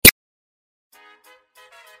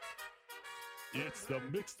It's the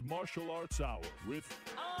Mixed Martial Arts Hour with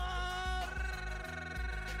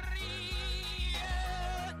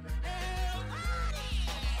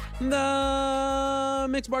The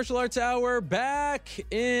Mixed Martial Arts Hour back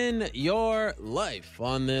in your life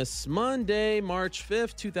on this Monday, March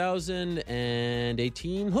 5th,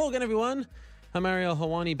 2018. Hello again, everyone. I'm Ariel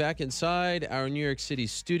Hawani back inside our New York City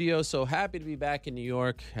studio. So happy to be back in New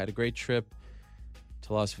York. Had a great trip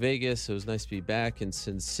to Las Vegas. It was nice to be back in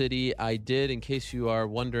Sin City. I did, in case you are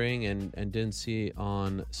wondering and didn't see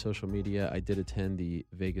on social media, I did attend the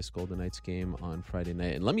Vegas Golden Knights game on Friday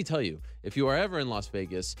night. And let me tell you, if you are ever in Las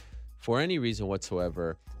Vegas for any reason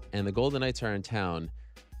whatsoever and the Golden Knights are in town,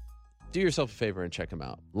 do yourself a favor and check them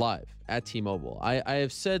out live at T-Mobile. I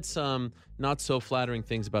have said some not so flattering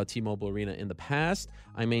things about T-Mobile Arena in the past.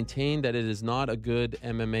 I maintain that it is not a good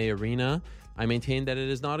MMA arena. I maintain that it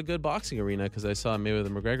is not a good boxing arena because I saw Mayweather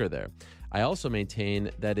McGregor there. I also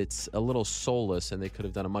maintain that it's a little soulless and they could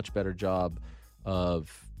have done a much better job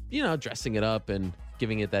of, dressing it up and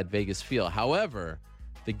giving it that Vegas feel. However,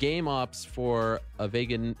 the game ops for a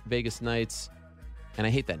Vegas Knights, and I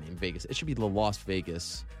hate that name, Vegas. It should be the Las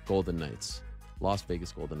Vegas Golden Knights. Las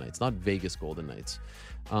Vegas Golden Knights, not Vegas Golden Knights.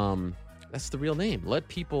 That's the real name. Let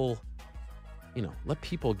people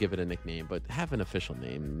give it a nickname, but have an official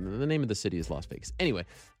name. The name of the city is Las Vegas. Anyway,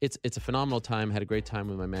 it's a phenomenal time. Had a great time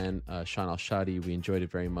with my man, Sean Al-Shadi. We enjoyed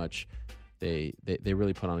it very much. They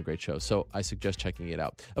really put on a great show. So I suggest checking it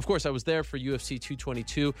out. Of course, I was there for UFC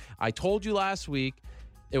 222. I told you last week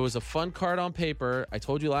it was a fun card on paper. I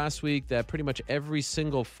told you last week that pretty much every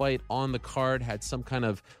single fight on the card had some kind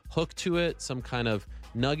of hook to it, some kind of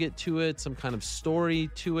nugget to it, some kind of story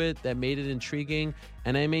to it that made it intriguing.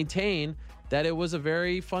 And I maintain that it was a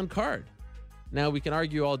very fun card. Now, we can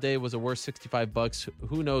argue all day, was it worth $65?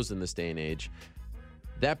 Who knows in this day and age?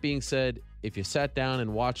 That being said, if you sat down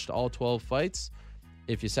and watched all 12 fights,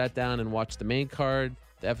 if you sat down and watched the main card,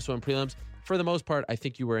 the FS1 prelims, for the most part, I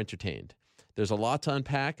think you were entertained. There's a lot to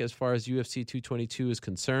unpack as far as UFC 222 is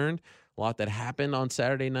concerned. A lot that happened on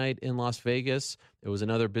Saturday night in Las Vegas. It was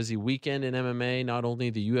another busy weekend in MMA, not only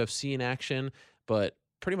the UFC in action, but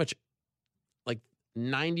pretty much like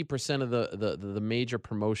 90% of the major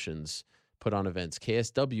promotions put on events.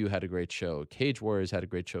 KSW had a great show. Cage Warriors had a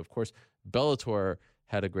great show. Of course, Bellator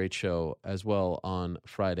had a great show as well on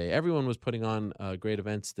Friday. Everyone was putting on great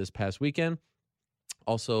events this past weekend.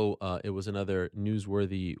 Also, it was another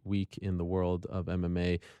newsworthy week in the world of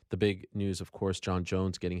MMA. The big news, of course, Jon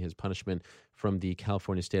Jones getting his punishment from the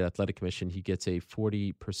California State Athletic Commission. He gets a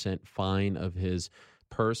 40% fine of his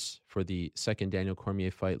purse for the second Daniel Cormier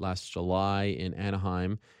fight last July in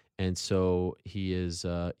Anaheim. And so he is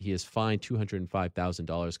fined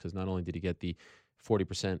 $205,000 because not only did he get the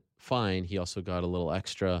 40% fine, he also got a little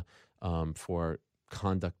extra for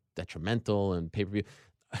conduct detrimental and pay-per-view.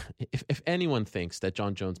 If anyone thinks that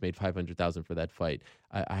Jon Jones made $500,000 for that fight,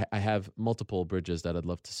 I have multiple bridges that I'd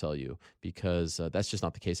love to sell you because that's just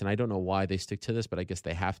not the case. And I don't know why they stick to this, but I guess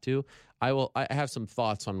they have to. I have some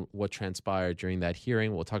thoughts on what transpired during that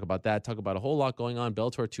hearing. We'll talk about that. Talk about a whole lot going on.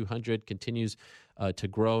 Bellator 200 continues to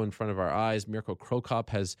grow in front of our eyes. Mirko Cro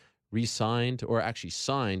Cop has re-signed, or actually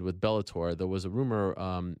signed with Bellator. There was a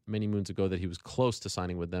rumor many moons ago that he was close to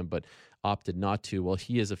signing with them, but opted not to. Well,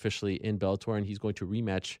 he is officially in Bellator, and he's going to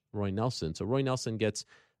rematch Roy Nelson. So Roy Nelson gets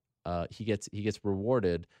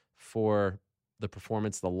rewarded for the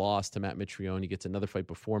performance, the loss to Matt Mitrione. He gets another fight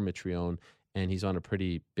before Mitrione, and he's on a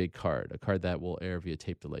pretty big card, a card that will air via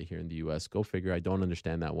tape delay here in the U.S. Go figure. I don't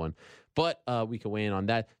understand that one. But we can weigh in on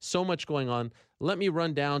that. So much going on. Let me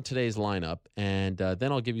run down today's lineup, and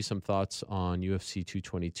then I'll give you some thoughts on UFC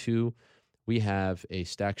 222. We have a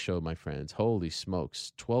stack show, my friends. Holy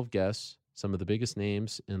smokes. 12 guests, some of the biggest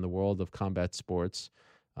names in the world of combat sports,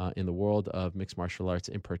 in the world of mixed martial arts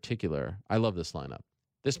in particular. I love this lineup.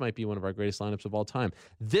 This might be one of our greatest lineups of all time.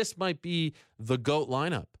 This might be the GOAT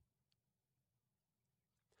lineup.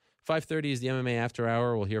 5:30 is the MMA After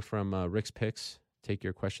Hour. We'll hear from Rick's Picks. Take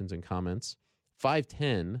your questions and comments.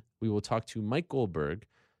 5:10, we will talk to Mike Goldberg,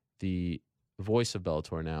 the voice of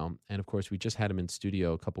Bellator now. And, of course, we just had him in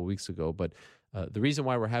studio a couple weeks ago. But the reason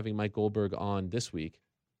why we're having Mike Goldberg on this week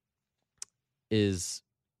is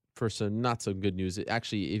for some not so good news.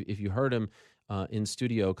 Actually, if you heard him in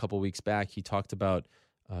studio a couple weeks back, he talked about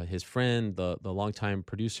his friend, the longtime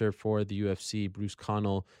producer for the UFC, Bruce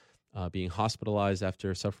Connell, being hospitalized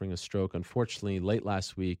after suffering a stroke. Unfortunately, late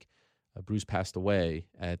last week, Bruce passed away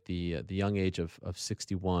at the young age of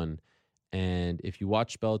 61. And if you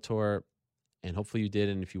watched Bellator, and hopefully you did,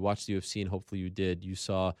 and if you watched the UFC, and hopefully you did, you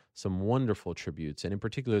saw some wonderful tributes, and in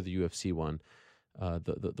particular the UFC one.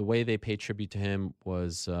 The way they paid tribute to him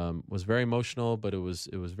was very emotional, but it was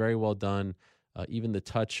very well done. Even the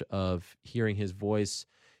touch of hearing his voice,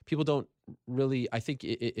 people don't really. I think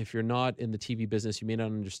if you're not in the TV business, you may not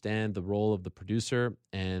understand the role of the producer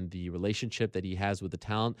and the relationship that he has with the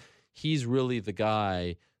talent. He's really the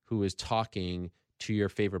guy who is talking to your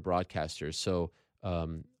favorite broadcasters. So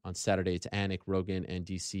on Saturday, it's Anik, Rogan, and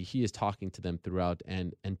DC. He is talking to them throughout,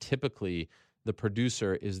 and typically the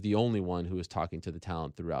producer is the only one who is talking to the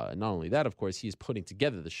talent throughout. And not only that, of course, he is putting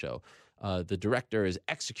together the show. The director is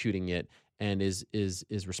executing it and is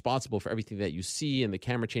responsible for everything that you see and the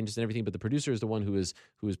camera changes and everything. But the producer is the one who is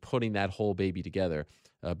putting that whole baby together.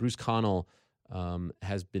 Bruce Connell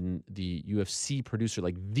has been the UFC producer,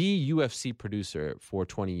 like the UFC producer, for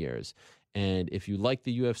 20 years. And if you like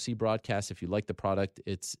the UFC broadcast, if you like the product,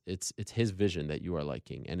 it's his vision that you are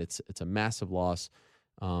liking, and it's a massive loss,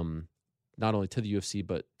 not only to the UFC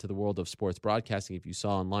but to the world of sports broadcasting. If you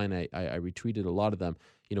saw online, I retweeted a lot of them.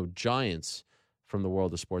 Giants from the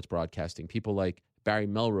world of sports broadcasting, people like Barry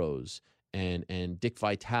Melrose and Dick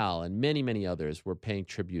Vitale and many others were paying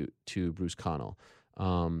tribute to Bruce Connell.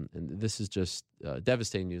 And this is just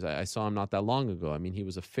devastating news. I saw him not that long ago. I mean, he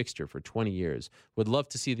was a fixture for 20 years. Would love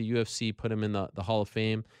to see the UFC put him in the Hall of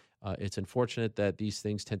Fame. It's unfortunate that these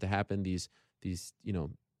things tend to happen. These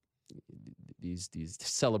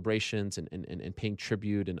celebrations and paying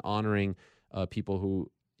tribute and honoring people who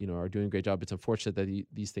are doing a great job. It's unfortunate that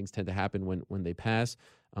these things tend to happen when they pass.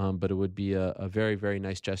 But it would be a very, very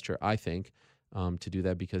nice gesture, I think, to do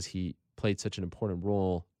that, because he played such an important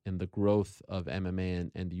role in the growth of MMA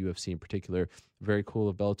and the UFC in particular. Very cool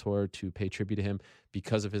of Bellator to pay tribute to him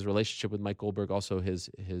because of his relationship with Mike Goldberg. Also, his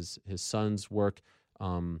son's work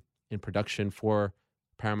in production for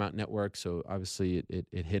Paramount Network. So obviously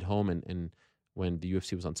it hit home. And when the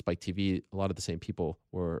UFC was on Spike TV, a lot of the same people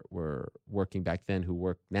were working back then who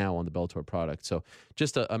work now on the Bellator product. So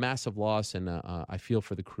just a massive loss, and I feel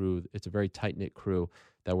for the crew. It's a very tight-knit crew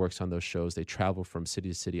that works on those shows. They travel from city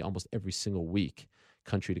to city almost every single week,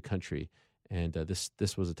 country to country, and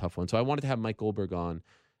this was a tough one. So I wanted to have Mike Goldberg on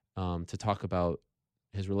to talk about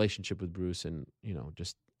his relationship with Bruce, and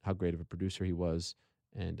just how great of a producer he was,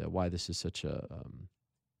 and why this is such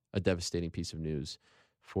a devastating piece of news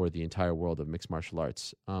for the entire world of mixed martial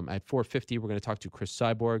arts. At 4:50, we're going to talk to Cris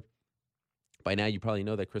Cyborg. By now, you probably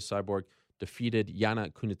know that Cris Cyborg defeated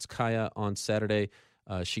Yana Kunitskaya on Saturday.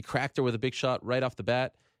 She cracked her with a big shot right off the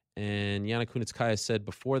bat, and Yana Kunitskaya said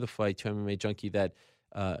before the fight to MMA Junkie that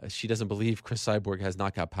she doesn't believe Cris Cyborg has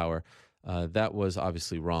knockout power. That was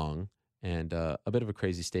obviously wrong, and a bit of a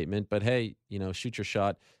crazy statement. But hey, shoot your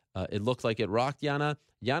shot. It looked like it rocked Yana.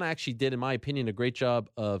 Yana actually did, in my opinion, a great job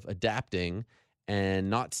of adapting and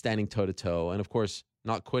not standing toe-to-toe, and of course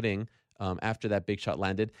not quitting after that big shot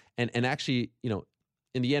landed, and actually,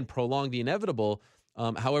 in the end, prolonged the inevitable.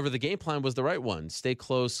 However, the game plan was the right one. Stay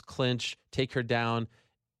close, clinch, take her down.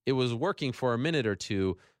 It was working for a minute or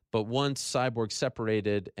two, but once Cyborg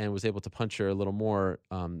separated and was able to punch her a little more,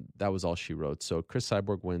 that was all she wrote. So Cris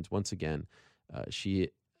Cyborg wins once again.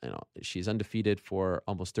 She's undefeated for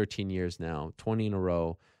almost 13 years now, 20 in a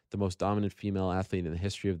row, the most dominant female athlete in the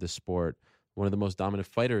history of the sport, one of the most dominant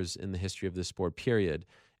fighters in the history of this sport, period.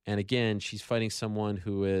 And again, she's fighting someone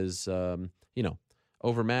who is,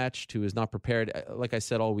 overmatched, who is not prepared. Like I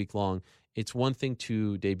said all week long, it's one thing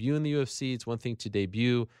to debut in the UFC. It's one thing to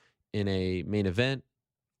debut in a main event.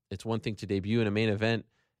 It's one thing to debut in a main event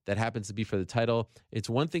that happens to be for the title. It's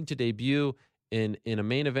one thing to debut in a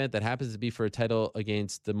main event that happens to be for a title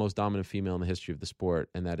against the most dominant female in the history of the sport,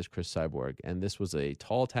 and that is Cris Cyborg. And this was a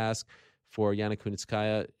tall task for Yana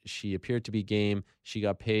Kunitskaya. She appeared to be game. She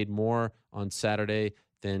got paid more on Saturday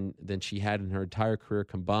than she had in her entire career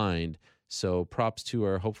combined. So props to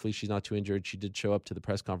her. Hopefully she's not too injured. She did show up to the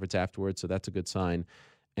press conference afterwards, so that's a good sign.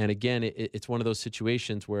 And again, it's one of those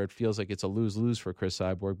situations where it feels like it's a lose-lose for Cris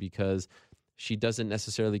Cyborg, because she doesn't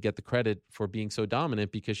necessarily get the credit for being so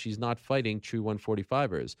dominant because she's not fighting true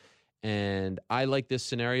 145ers. And I like this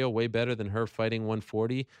scenario way better than her fighting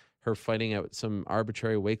 140, her fighting at some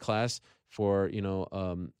arbitrary weight class for,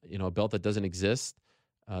 a belt that doesn't exist.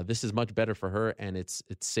 This is much better for her, and it's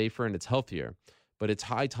safer and it's healthier. But it's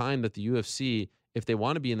high time that the UFC, if they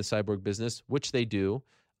want to be in the Cyborg business, which they do,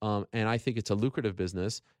 and I think it's a lucrative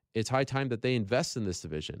business, it's high time that they invest in this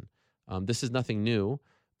division. This is nothing new,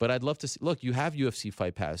 but I'd love to see, look, you have UFC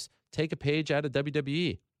Fight Pass. Take a page out of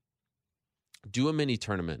WWE. Do a mini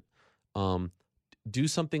tournament. Do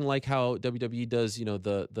something like how WWE does,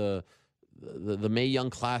 the Mae Young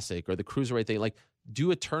Classic or the Cruiserweight thing. Like,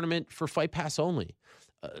 do a tournament for Fight Pass only.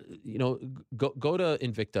 Go to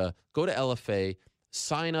Invicta, go to LFA,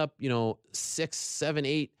 sign up, 6, 7,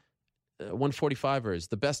 8 145ers,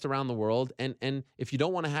 the best around the world. And if you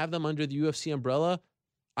don't want to have them under the UFC umbrella,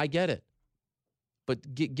 I get it.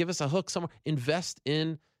 But give us a hook somewhere. Invest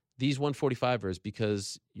in these 145ers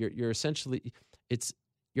because you're essentially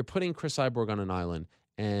you're putting Chris Cyborg on an island,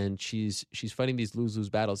 and she's fighting these lose-lose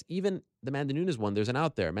battles. Even the Amanda Nunes one, there's an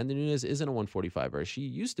out there. Amanda Nunes isn't a 145er. She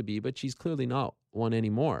used to be, but she's clearly not one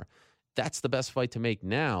anymore. That's the best fight to make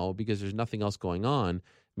now because there's nothing else going on.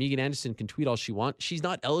 Megan Anderson can tweet all she wants. She's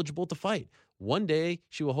not eligible to fight. One day,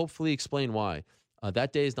 she will hopefully explain why.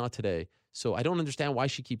 That day is not today. So I don't understand why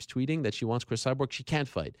she keeps tweeting that she wants Chris Cyborg. She can't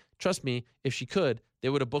fight. Trust me, if she could, they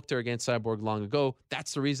would have booked her against Cyborg long ago.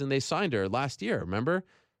 That's the reason they signed her last year, remember?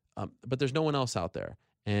 But there's no one else out there.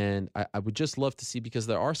 And I would just love to see, because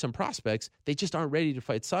there are some prospects, they just aren't ready to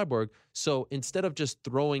fight Cyborg. So instead of just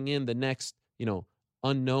throwing in the next,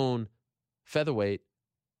 unknown featherweight,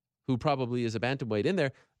 who probably is a bantamweight in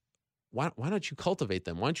there, why don't you cultivate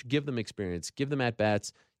them? Why don't you give them experience, give them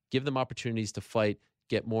at-bats, give them opportunities to fight,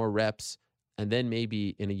 get more reps, and then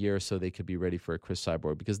maybe in a year or so they could be ready for a Chris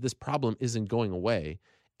Cyborg, because this problem isn't going away,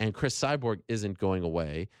 and Chris Cyborg isn't going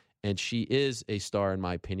away, and she is a star in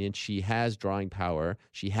my opinion. She has drawing power.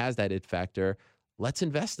 She has that it factor. Let's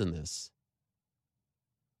invest in this.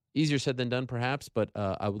 Easier said than done, perhaps, but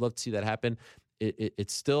I would love to see that happen.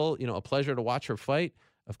 It's still, a pleasure to watch her fight.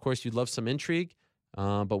 Of course, you'd love some intrigue,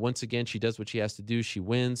 but once again, she does what she has to do. She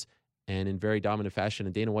wins, and in very dominant fashion.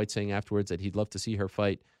 And Dana White saying afterwards that he'd love to see her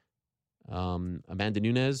fight Amanda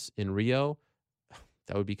Nunes in Rio.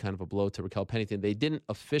 That would be kind of a blow to Raquel Pennington. They didn't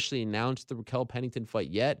officially announce the Raquel Pennington fight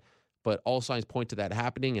yet, but all signs point to that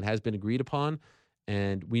happening. It has been agreed upon.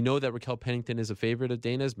 And we know that Raquel Pennington is a favorite of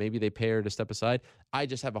Dana's. Maybe they pay her to step aside. I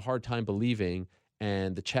just have a hard time believing,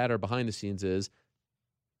 and the chatter behind the scenes is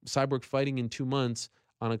Cyborg fighting in 2 months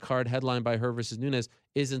on a card headlined by her versus Nunes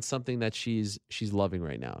isn't something that she's loving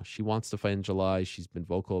right now. She wants to fight in July. She's been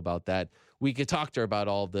vocal about that. We could talk to her about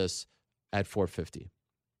all this at 4:50.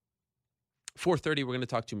 4:30, we're going to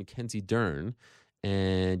talk to Mackenzie Dern,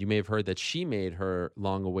 and you may have heard that she made her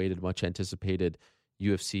long-awaited, much-anticipated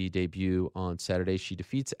UFC debut on Saturday. She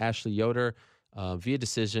defeats Ashley Yoder via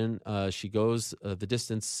decision. She goes the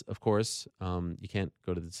distance, of course. You can't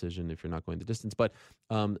go to the decision if you're not going the distance, but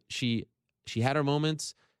she had her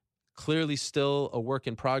moments. Clearly still a work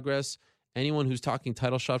in progress. Anyone who's talking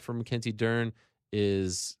title shot for Mackenzie Dern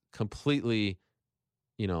is completely,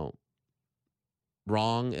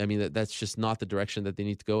 wrong. I mean, that's just not the direction that they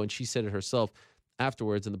need to go. And she said it herself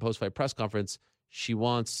afterwards in the post-fight press conference. She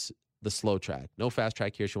wants the slow track. No fast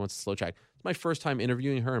track here. She wants the slow track. It's my first time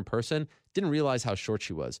interviewing her in person. Didn't realize how short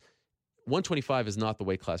she was. 125 is not the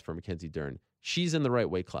weight class for Mackenzie Dern. She's in the right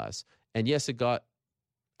weight class. And yes, it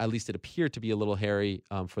appeared to be a little hairy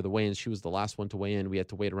for the weigh-ins. She was the last one to weigh in. We had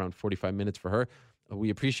to wait around 45 minutes for her.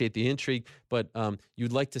 We appreciate the intrigue, but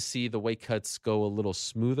you'd like to see the weight cuts go a little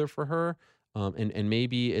smoother for her. And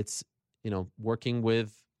maybe it's, working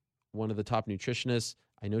with one of the top nutritionists.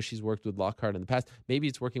 I know she's worked with Lockhart in the past. Maybe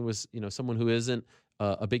it's working with, someone who isn't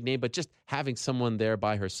a big name, but just having someone there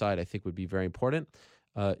by her side, I think would be very important.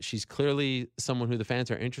 She's clearly someone who the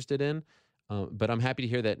fans are interested in. But I'm happy to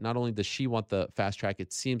hear that not only does she want the fast track,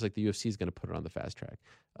 it seems like the UFC is going to put her on the fast track.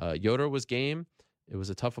 Yoder was game. It was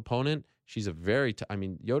a tough opponent. She's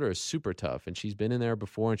Yoder is super tough, and she's been in there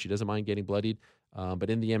before, and she doesn't mind getting bloodied. But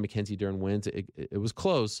in the end, Mackenzie Dern wins. It was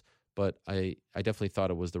close, but I definitely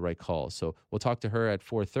thought it was the right call. So we'll talk to her at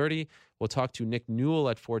 4:30. We'll talk to Nick Newell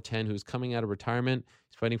at 4:10, who's coming out of retirement.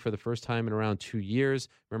 He's fighting for the first time in around 2 years.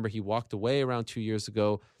 Remember, he walked away around 2 years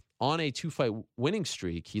ago on a 2-fight winning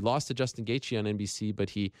streak. He lost to Justin Gaethje on NBC,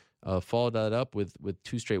 but he followed that up with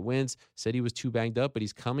 2 straight wins. Said he was too banged up, but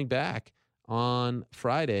he's coming back on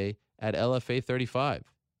Friday at LFA 35.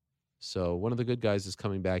 So one of the good guys is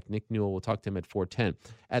coming back. Nick Newell, we'll talk to him at 4:10.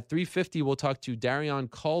 At 3:50, we'll talk to Darion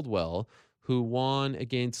Caldwell, who won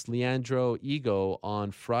against Leandro Ego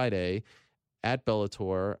on Friday at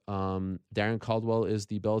Bellator. Darion Caldwell is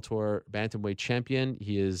the Bellator bantamweight champion.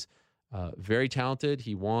 He is very talented.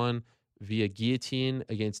 He won via guillotine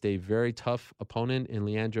against a very tough opponent in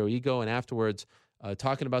Leandro Ego. And afterwards,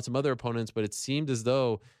 talking about some other opponents, but it seemed as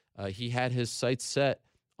though he had his sights set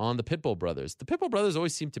on the Pitbull brothers. The Pitbull brothers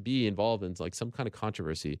always seem to be involved in like some kind of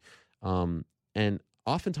controversy. And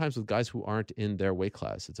oftentimes with guys who aren't in their weight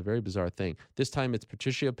class. It's a very bizarre thing. This time it's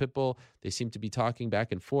Patricia Pitbull. They seem to be talking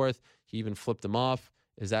back and forth. He even flipped him off.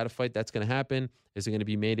 Is that a fight that's going to happen? Is it going to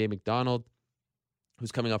be Mayday McDonald,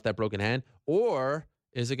 who's coming off that broken hand? Or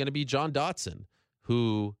is it going to be John Dotson,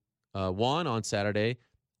 who won on Saturday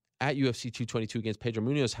at UFC 222 against Pedro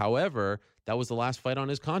Munoz? However, that was the last fight on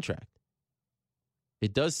his contract.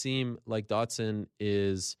 it does seem like Dotson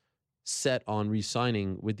is set on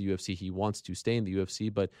re-signing with the UFC. He wants to stay in the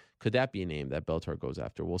UFC, but could that be a name that Bellator goes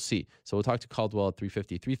after? We'll see. So we'll talk to Caldwell at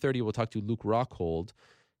 350. 330, we'll talk to Luke Rockhold.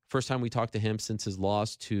 First time we talked to him since his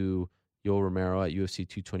loss to Yoel Romero at UFC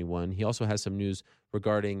 221. He also has some news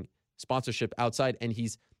regarding sponsorship outside, and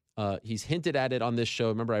he's hinted at it on this show.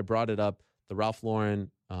 Remember, I brought it up, the Ralph Lauren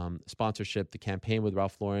sponsorship, the campaign with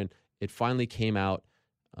Ralph Lauren. It finally came out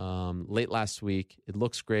late last week. It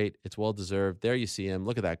looks great. It's well-deserved. There you see him.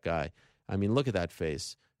 Look at that guy. I mean, look at that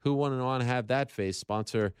face. Who wouldn't want to have that face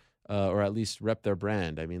sponsor or at least rep their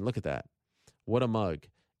brand? I mean, look at that. What a mug.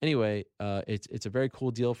 Anyway, it's a very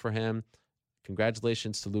cool deal for him.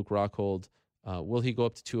 Congratulations to Luke Rockhold. Will he go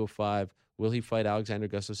up to 205? Will he fight Alexander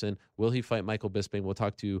Gustafsson? Will he fight Michael Bisping? We'll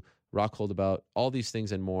talk to Rockhold about all these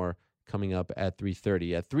things and more coming up at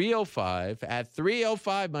 3:30. At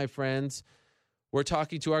 3:05, my friends, we're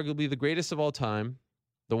talking to arguably the greatest of all time.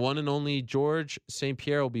 The one and only George St.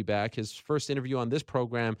 Pierre will be back. His first interview on this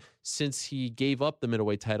program since he gave up the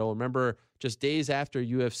middleweight title. Remember, just days after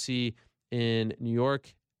UFC in New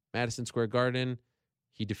York, Madison Square Garden,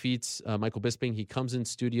 he defeats Michael Bisping. He comes in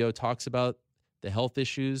studio, talks about the health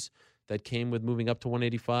issues that came with moving up to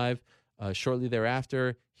 185. Shortly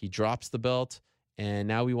thereafter, he drops the belt. And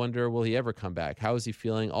now we wonder, will he ever come back? How is he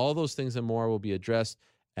feeling? All those things and more will be addressed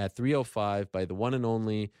at 3:05 by the one and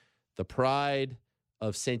only, the pride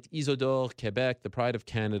of Saint Isidore, Quebec, the pride of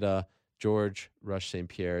Canada, George Rush St.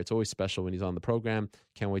 Pierre. It's always special when he's on the program.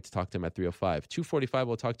 Can't wait to talk to him at 3:05. 2:45,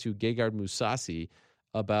 we'll talk to Gegard Mousasi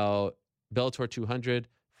about Bellator 200,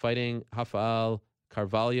 fighting Rafael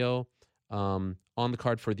Carvalho on the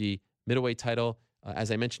card for the middleweight title.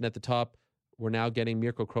 As I mentioned at the top, we're now getting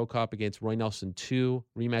Mirko Cro Cop against Roy Nelson 2,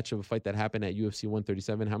 rematch of a fight that happened at UFC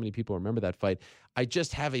 137. How many people remember that fight? I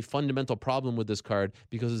just have a fundamental problem with this card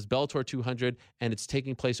because it's Bellator 200 and it's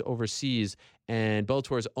taking place overseas, and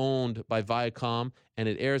Bellator is owned by Viacom and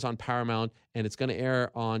it airs on Paramount and it's going to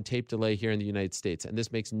air on tape delay here in the United States. And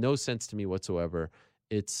this makes no sense to me whatsoever.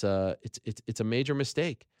 It's a major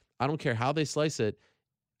mistake. I don't care how they slice it.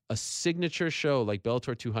 A signature show like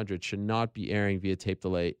Bellator 200 should not be airing via tape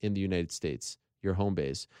delay in the United States, your home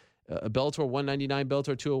base. Bellator 199,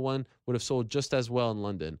 Bellator 201 would have sold just as well in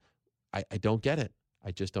London. I don't get it.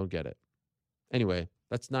 I just don't get it. Anyway,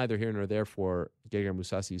 that's neither here nor there for Gegard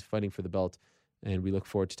Mousasi. He's fighting for the belt, and we look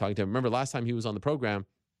forward to talking to him. Remember, last time he was on the program,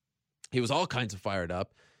 he was all kinds of fired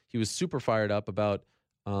up. He was super fired up about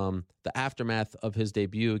the aftermath of his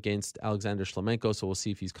debut against Alexander Shlemenko, so we'll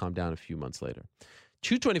see if he's calmed down a few months later.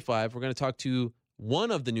 225, we're going to talk to one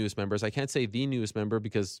of the newest members. I can't say the newest member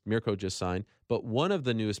because Mirko just signed, but one of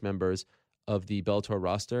the newest members of the Bellator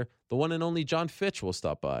roster, the one and only John Fitch, will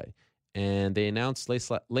stop by. And they announced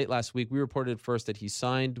late last week, we reported first that he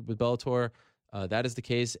signed with Bellator. That is the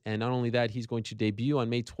case. And not only that, he's going to debut on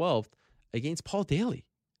May 12th against Paul Daly.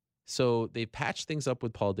 So they patched things up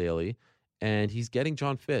with Paul Daly, and he's getting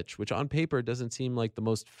John Fitch, which on paper doesn't seem like the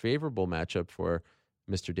most favorable matchup for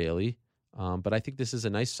Mr. Daly. But I think this is a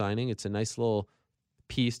nice signing. It's a nice little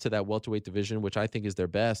piece to that welterweight division, which I think is their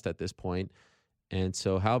best at this point. And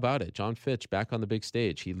so how about it? John Fitch back on the big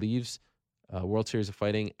stage. He leaves World Series of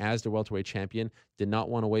Fighting as the welterweight champion. Did not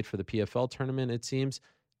want to wait for the PFL tournament, it seems.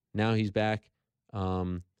 Now he's back.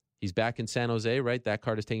 He's back in San Jose, right? That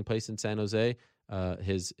card is taking place in San Jose.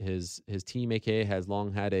 His team, AKA, has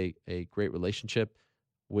long had a great relationship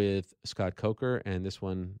with Scott Coker, and this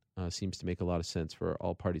one seems to make a lot of sense for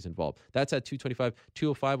all parties involved. That's at 225.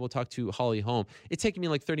 205, we'll talk to Holly Holm. It's taking me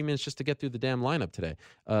like 30 minutes just to get through the damn lineup today.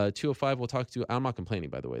 205, we'll talk to, I'm not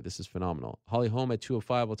complaining, by the way. This is phenomenal. Holly Holm at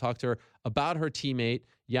 205, we'll talk to her about her teammate,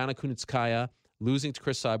 Yana Kunitskaya, losing to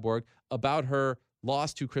Chris Cyborg, about her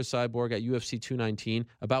loss to Chris Cyborg at UFC 219,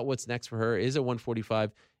 about what's next for her. Is it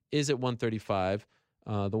 145? Is it 135?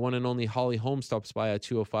 The one and only Holly Holm stops by at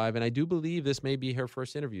 205, and I do believe this may be her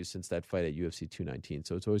first interview since that fight at UFC 219.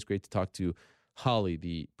 So it's always great to talk to Holly,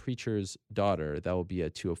 the preacher's daughter. That will be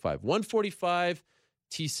at 205. 145,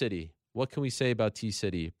 T-City. What can we say about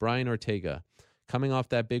T-City? Brian Ortega, coming off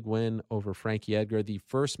that big win over Frankie Edgar, the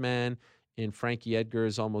first man in Frankie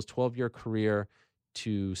Edgar's almost 12-year career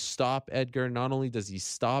to stop Edgar. Not only does he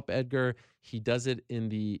stop Edgar, he does it in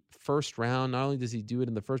the first round. Not only does he do it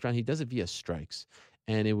in the first round, he does it via strikes.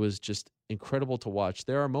 And it was just incredible to watch.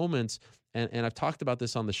 There are moments, and I've talked about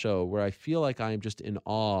this on the show, where I feel like I am just in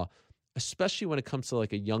awe, especially when it comes to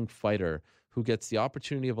like a young fighter who gets the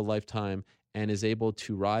opportunity of a lifetime and is able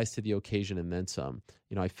to rise to the occasion and then some.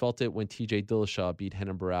 You know, I felt it when TJ Dillashaw beat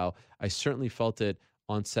Renan Barão. I certainly felt it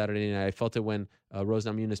on Saturday night. I felt it when Rose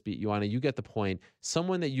Namajunas beat Joanna. You get the point.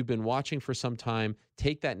 Someone that you've been watching for some time,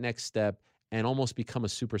 take that next step and almost become a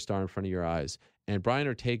superstar in front of your eyes. And Brian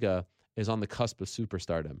Ortega is on the cusp of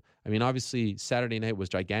superstardom. I mean, obviously, Saturday night was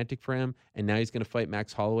gigantic for him, and now he's going to fight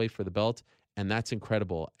Max Holloway for the belt, and that's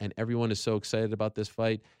incredible. And everyone is so excited about this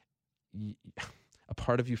fight. A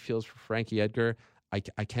part of you feels for Frankie Edgar. I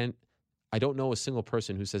don't know a single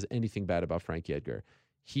person who says anything bad about Frankie Edgar.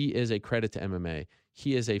 He is a credit to MMA.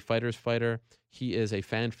 He is a fighter's fighter. He is a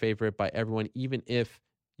fan favorite by everyone, even if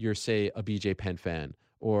you're, say, a BJ Penn fan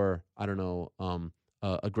or, I don't know,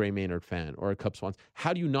 a Gray Maynard fan or a Cub Swans.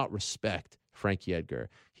 How do you not respect Frankie Edgar?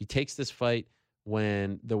 He takes this fight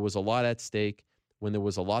when there was a lot at stake, when there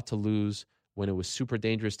was a lot to lose, when it was super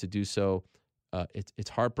dangerous to do so. It's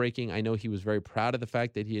heartbreaking. I know he was very proud of the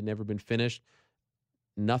fact that he had never been finished.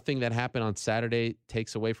 Nothing that happened on Saturday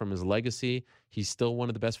takes away from his legacy. He's still one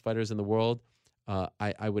of the best fighters in the world.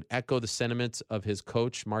 I would echo the sentiments of his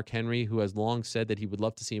coach, Mark Henry, who has long said that he would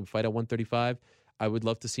love to see him fight at 135. I would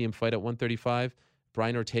love to see him fight at 135.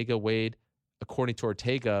 Brian Ortega weighed, according to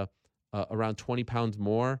Ortega, around 20 pounds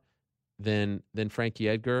more than Frankie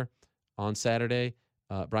Edgar on Saturday.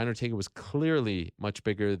 Brian Ortega was clearly much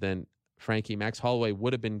bigger than Frankie. Max Holloway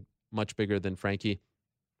would have been much bigger than Frankie.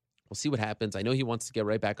 We'll see what happens. I know he wants to get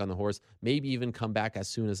right back on the horse, maybe even come back as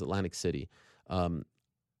soon as Atlantic City.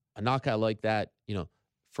 A knockout like that,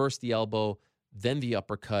 first the elbow, then the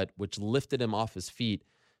uppercut, which lifted him off his feet,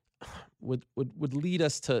 would lead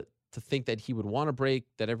us to think that he would want to break,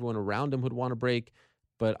 that everyone around him would want to break.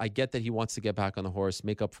 But I get that he wants to get back on the horse,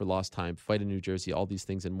 make up for lost time, fight in New Jersey, all these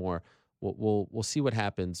things and more. We'll see what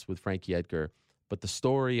happens with Frankie Edgar. But the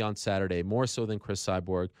story on Saturday, more so than Chris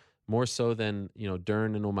Cyborg, more so than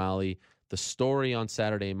Dern and O'Malley, the story on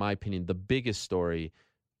Saturday, in my opinion, the biggest story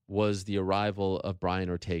was the arrival of Brian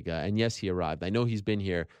Ortega. And yes, he arrived. I know he's been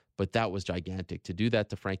here, but that was gigantic. To do that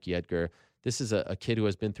to Frankie Edgar, this is a kid who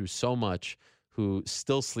has been through so much, who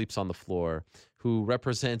still sleeps on the floor, who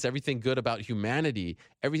represents everything good about humanity.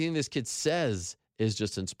 Everything this kid says is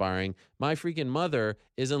just inspiring. My freaking mother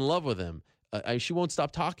is in love with him. She won't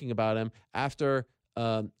stop talking about him after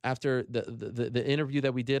the interview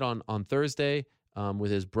that we did on Thursday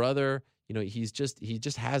with his brother. He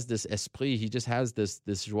just has this esprit. He just has this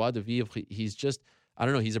joie de vivre. He's just, I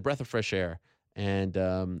don't know, he's a breath of fresh air. And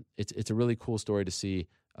it's a really cool story to see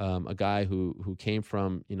a guy who came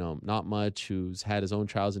from, not much, who's had his own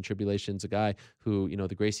trials and tribulations, a guy who,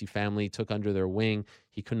 the Gracie family took under their wing.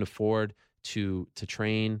 He couldn't afford to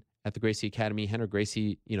train at the Gracie Academy. Henry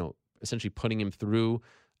Gracie, essentially putting him through,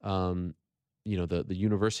 the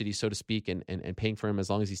university, so to speak, and paying for him as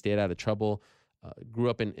long as he stayed out of trouble. Grew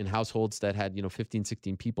up in households that had, 15,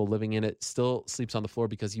 16 people living in it, still sleeps on the floor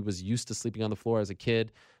because he was used to sleeping on the floor as a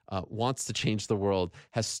kid, wants to change the world,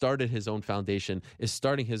 has started his own foundation, is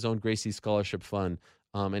starting his own Gracie Scholarship Fund.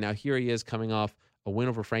 And now here he is coming off a win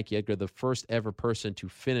over Frankie Edgar. The first ever person to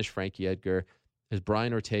finish Frankie Edgar is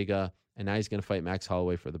Brian Ortega, and now he's going to fight Max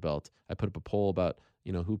Holloway for the belt. I put up a poll about,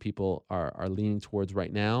 who people are leaning towards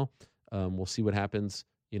right now. We'll see what happens,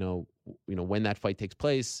 when that fight takes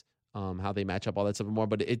place. How they match up, all that stuff and more.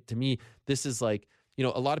 But to me, this is like, a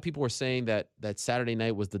lot of people were saying that Saturday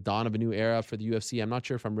night was the dawn of a new era for the UFC. I'm not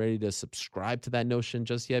sure if I'm ready to subscribe to that notion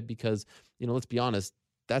just yet because, let's be honest,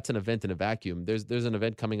 that's an event in a vacuum. There's an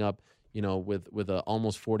event coming up, with a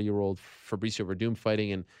almost 40-year-old Fabricio Verdum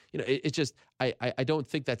fighting. And, it's just, I don't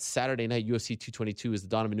think that Saturday night UFC 222 is the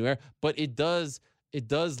dawn of a new era, but it does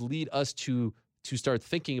lead us to start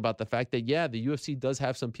thinking about the fact that, yeah, the UFC does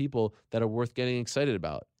have some people that are worth getting excited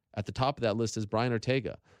about. At the top of that list is Brian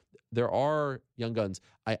Ortega. There are young guns.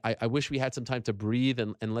 I wish we had some time to breathe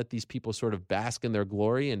and let these people sort of bask in their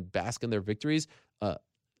glory and bask in their victories.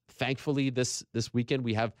 Thankfully, this weekend,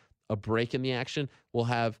 we have a break in the action. We'll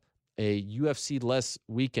have a UFC-less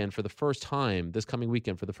weekend for the first time, this coming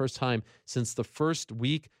weekend, for the first time since the first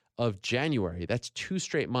week of January. That's 2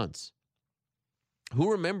 straight months.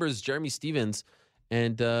 Who remembers Jeremy Stevens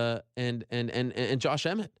and Josh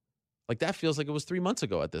Emmett? Like, that feels like it was 3 months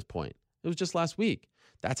ago at this point. It was just last week.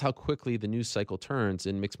 That's how quickly the news cycle turns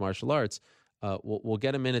in mixed martial arts. We'll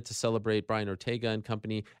get a minute to celebrate Brian Ortega and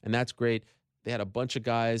company, and that's great. They had a bunch of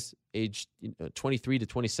guys aged 23 to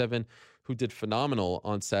 27 who did phenomenal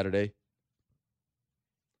on Saturday.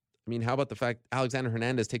 I mean, how about the fact Alexander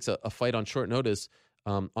Hernandez takes a fight on short notice,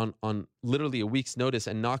 on literally a week's notice,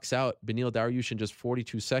 and knocks out Beneil Dariush in just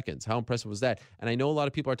 42 seconds. How impressive was that? And I know a lot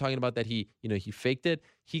of people are talking about that he faked it.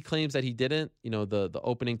 He claims that he didn't, the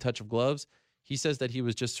opening touch of gloves. He says that he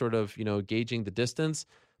was just sort of, gauging the distance.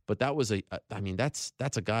 But that was that's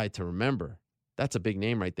a guy to remember. That's a big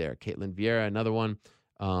name right there. Caitlin Vieira, another one.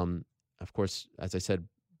 Of course, as I said,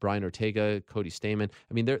 Brian Ortega, Cody Stamann.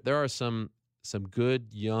 I mean, there are some some good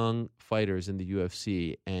young fighters in the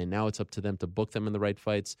UFC, and now it's up to them to book them in the right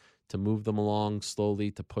fights, to move them along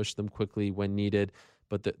slowly, to push them quickly when needed.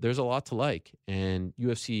 But there's a lot to like, and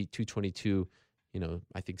UFC 222,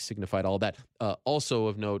 I think signified all that. Also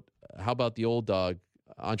of note, how about the old dog,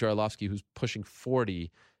 Andrei Arlovsky, who's pushing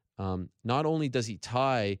 40? Not only does he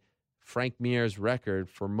tie Frank Mir's record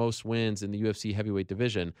for most wins in the UFC heavyweight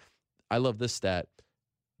division, I love this stat.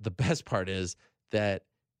 The best part is that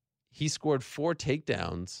he scored 4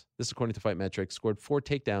 takedowns. This is according to Fight Metrics, scored 4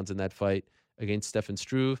 takedowns in that fight against Stefan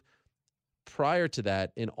Struve. Prior to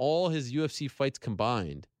that, in all his UFC fights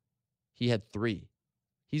combined, he had 3.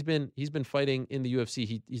 He's been fighting in the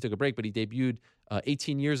UFC. He took a break, but he debuted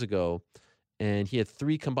 18 years ago, and he had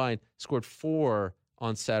 3 combined, scored 4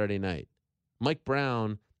 on Saturday night. Mike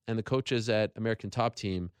Brown and the coaches at American Top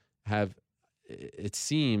Team have, it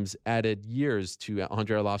seems, added years to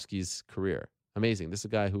Andrei Arlovsky's career. Amazing. This is a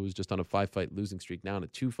guy who was just on a 5-fight losing streak, now on a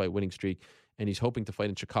 2-fight winning streak, and he's hoping to fight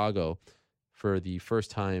in Chicago for the first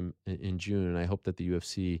time in June. And I hope that the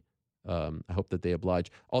UFC, I hope that they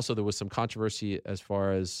oblige. Also, there was some controversy as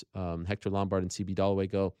far as Hector Lombard and CB Dollaway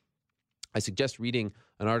go. I suggest reading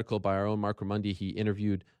an article by our own Mark Ramundi. He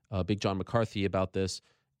interviewed Big John McCarthy about this,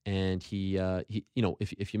 and he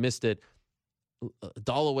if you missed it,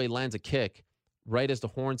 Dollaway lands a kick right as the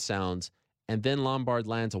horn sounds, and then Lombard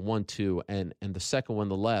lands a 1-2, and the second one,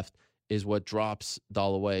 the left, is what drops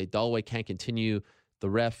Dollaway. Dollaway can't continue. The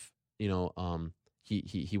ref,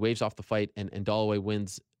 he waves off the fight, and Dollaway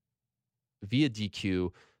wins via DQ,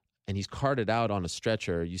 and he's carted out on a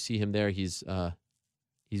stretcher. You see him there. He's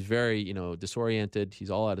very disoriented. He's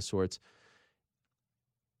all out of sorts.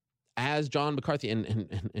 As John McCarthy,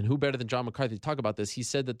 and who better than John McCarthy to talk about this, he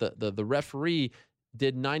said that the referee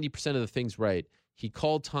did 90% of the things right. He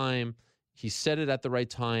called time. He said it at the right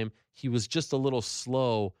time. He was just a little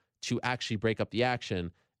slow to actually break up the action,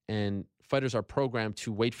 and fighters are programmed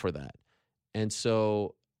to wait for that. And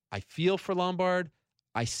so I feel for Lombard.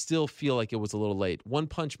 I still feel like it was a little late. One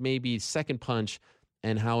punch, maybe. Second punch,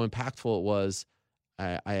 and how impactful it was.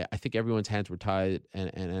 I think everyone's hands were tied, and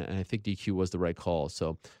I think DQ was the right call.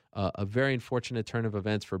 So a very unfortunate turn of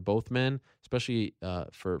events for both men, especially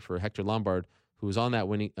for Hector Lombard, who was on that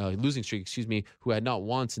losing streak, who had not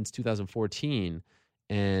won since 2014.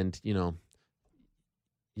 And,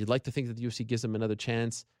 you'd like to think that the UFC gives him another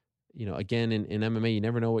chance. Again, in MMA, you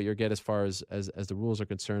never know what you'll get as far as the rules are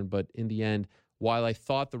concerned. But in the end, while I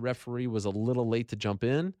thought the referee was a little late to jump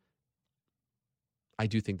in, I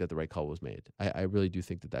do think that the right call was made. I really do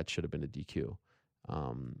think that should have been a DQ.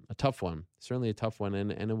 A tough one, certainly a tough one.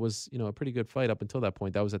 And it was, a pretty good fight up until that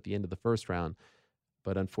point. That was at the end of the first round.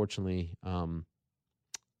 But unfortunately, that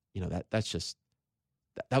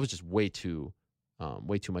was just way too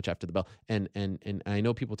much after the bell. And I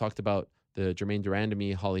know people talked about the Jermaine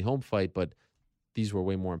Durandamy Holly Holm fight, but these were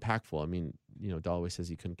way more impactful. I mean, Dollaway says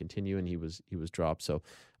he couldn't continue, and he was dropped. So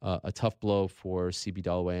a tough blow for CB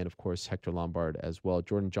Dollaway, and of course Hector Lombard as well.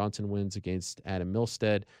 Jordan Johnson wins against Adam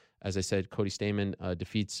Milstead. As I said, Cody Stamann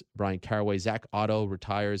defeats Brian Caraway. Zach Otto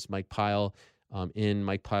retires Mike Pyle in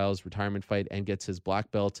Mike Pyle's retirement fight and gets his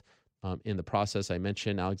black belt. In the process, I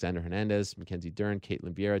mentioned Alexander Hernandez, Mackenzie Dern,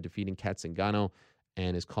 Caitlin Vieira defeating Kat Zingano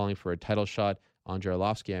and is calling for a title shot. Andrei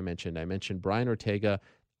Arlovsky, I mentioned Brian Ortega.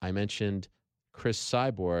 I mentioned Chris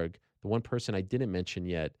Cyborg. The one person I didn't mention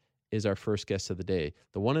yet is our first guest of the day,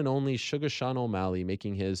 the one and only Sugar Sean O'Malley,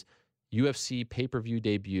 making his UFC pay-per-view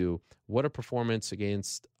debut. What a performance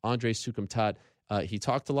against Andrei Sukumtat. He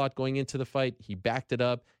talked a lot going into the fight. He backed it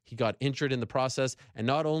up. He got injured in the process. And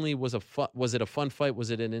not only was it a fun fight, was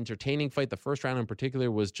it an entertaining fight? The first round in particular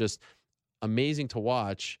was just amazing to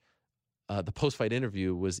watch. The post-fight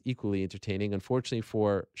interview was equally entertaining. Unfortunately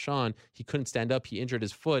for Sean, he couldn't stand up. He injured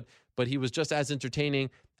his foot, but he was just as entertaining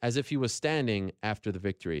as if he was standing after the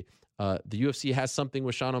victory. The UFC has something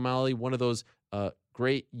with Sean O'Malley, one of those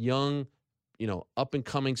great young,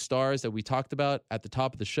 up-and-coming stars that we talked about at the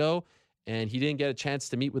top of the show. And he didn't get a chance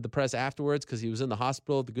to meet with the press afterwards because he was in the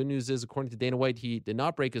hospital. The good news is, according to Dana White, he did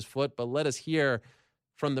not break his foot, but let us hear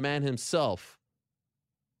from the man himself,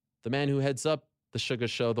 the man who heads up the Sugar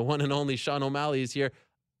Show, the one and only Sean O'Malley is here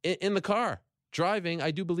in the car, driving,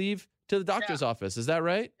 I do believe, to the doctor's office. Is that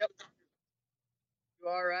right? Yep. You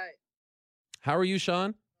are right. How are you,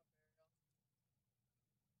 Sean?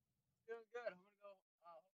 Doing good. I'm going to go.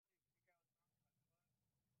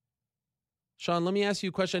 Sean, let me ask you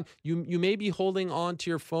a question. You may be holding on to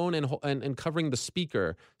your phone and covering the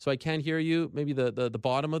speaker, so I can't hear you, maybe the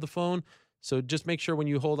bottom of the phone. So just make sure when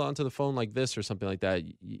you hold on to the phone like this or something like that,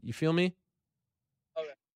 you feel me? Okay.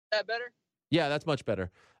 Is that better? Yeah, that's much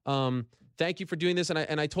better. thank you for doing this.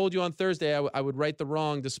 And I told you on Thursday I would right the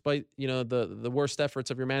wrong, despite the worst efforts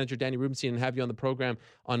of your manager Danny Rubenstein, and have you on the program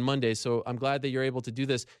on Monday. So I'm glad that you're able to do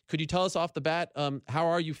this. Could you tell us off the bat, how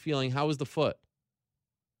are you feeling? How is the foot?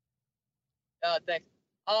 Thanks.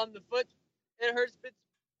 The foot, it hurts. It's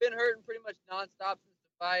been hurting pretty much nonstop since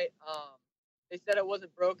the fight. They said it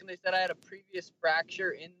wasn't broken. They said I had a previous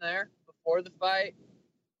fracture in there before the fight.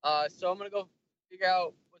 So I'm gonna go figure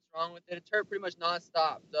out what's wrong with it. It's hurt pretty much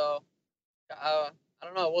nonstop. So I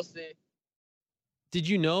don't know. We'll see. Did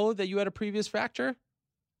you know that you had a previous fracture?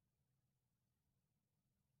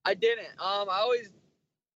 I didn't.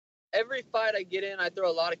 Every fight I get in, I throw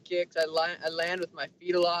a lot of kicks. I land with my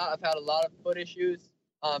feet a lot. I've had a lot of foot issues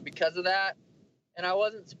because of that, and I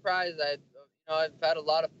wasn't surprised. I've had a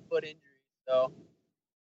lot of foot injuries, so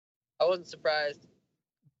I wasn't surprised.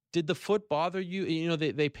 Did the foot bother you?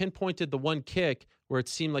 They pinpointed the one kick where it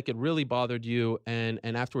seemed like it really bothered you, and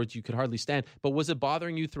afterwards you could hardly stand. But was it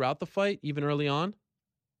bothering you throughout the fight, even early on?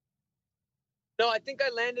 No, I think I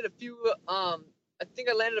landed a few.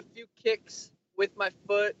 Kicks with my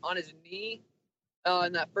foot on his knee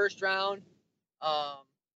in that first round.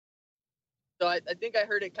 So I think I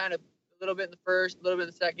heard it kind of a little bit in the first, a little bit in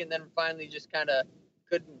the second, then finally just kind of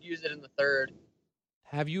couldn't use it in the third.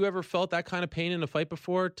 Have you ever felt that kind of pain in a fight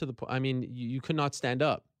before? You could not stand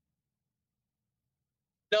up.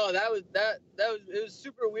 No, it was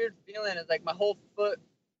super weird feeling. It's like my whole foot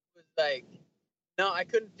was like, no, I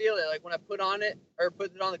couldn't feel it. Like when I put it on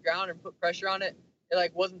the ground and put pressure on it, it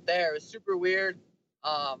like wasn't there. It was super weird.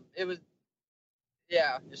 It was,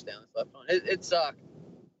 yeah, just down this left one. It sucked.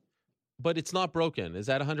 But it's not broken. Is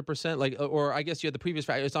that 100%? Like, or I guess you had the previous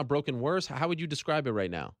fracture. It's not broken worse. How would you describe it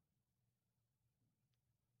right now?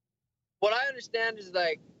 What I understand is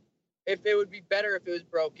like, if it would be better if it was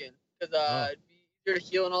broken, because it'd be easier to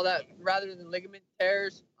heal and all that rather than ligament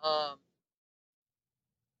tears. So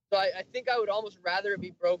I think I would almost rather it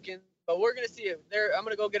be broken, but we're gonna see it. I'm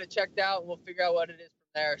gonna go get it checked out, and we'll figure out what it is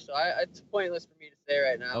from there. So it's pointless for me to say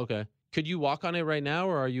right now. Okay. Could you walk on it right now,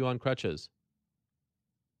 or are you on crutches?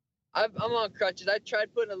 I'm on crutches. I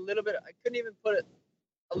tried putting a little bit. I couldn't even put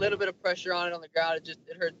a little bit of pressure on it on the ground. It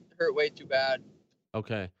hurt way too bad.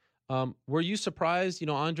 Okay. Were you surprised?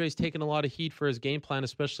 Andre's taken a lot of heat for his game plan,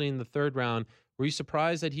 especially in the third round. Were you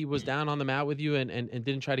surprised that he was down on the mat with you and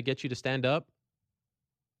didn't try to get you to stand up?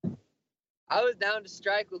 I was down to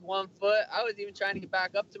strike with one foot. I was even trying to get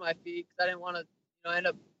back up to my feet because I didn't want to, end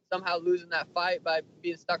up somehow losing that fight by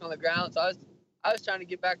being stuck on the ground. So I was trying to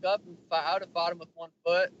get back up, and I would have fought him with one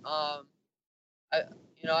foot. I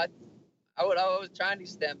was trying to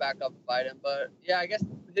stand back up and fight him, but yeah, I guess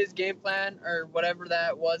his game plan or whatever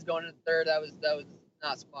that was going into third, that was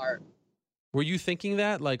not smart. Were you thinking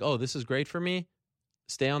that, like, oh, this is great for me,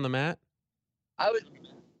 stay on the mat?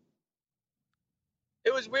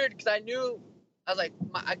 It was weird because I was like,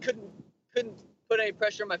 I couldn't put any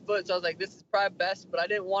pressure on my foot, so I was like, this is probably best, but I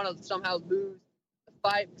didn't want to somehow lose the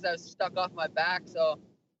fight because I was stuck off my back. So,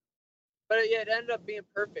 but yeah, it ended up being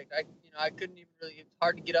perfect. I couldn't even really. It's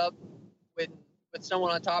hard to get up with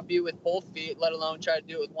someone on top of you with both feet, let alone try to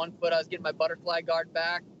do it with one foot. I was getting my butterfly guard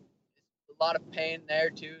back. A lot of pain there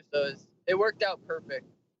too, so it worked out perfect.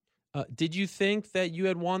 Did you think that you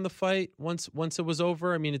had won the fight once it was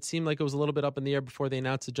over? I mean, it seemed like it was a little bit up in the air before they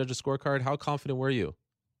announced the judges' scorecard. How confident were you?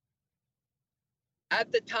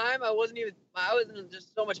 At the time, I was in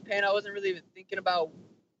just so much pain. I wasn't really even thinking about,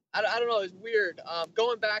 I don't know, it was weird.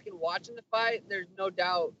 Going back and watching the fight, there's no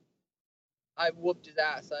doubt I whooped his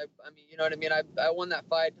ass. I mean, you know what I mean? I won that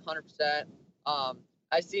fight 100%.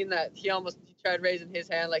 I seen that he tried raising his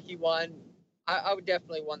hand like he won. I would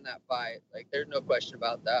definitely won that fight. Like, there's no question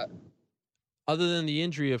about that. Other than the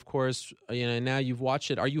injury, of course, now you've watched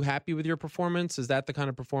it. Are you happy with your performance? Is that the kind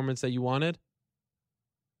of performance that you wanted?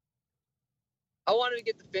 I wanted to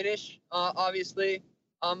get the finish, obviously.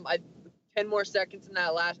 10 more seconds in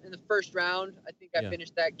the first round. I think I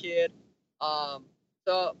finished that kid.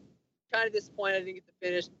 So kind of disappointed I didn't get the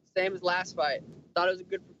finish. Same as last fight. Thought it was a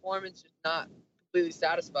good performance, just not completely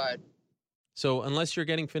satisfied. So unless you're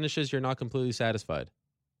getting finishes, you're not completely satisfied.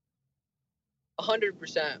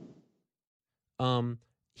 100%.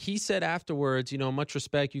 He said afterwards, much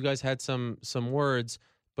respect. You guys had some words,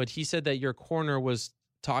 but he said that your corner was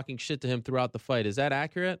talking shit to him throughout the fight. Is that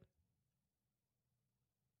accurate?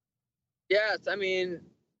 Yes, I mean,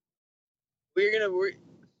 we're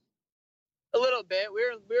a little bit. We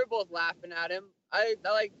were both laughing at him. I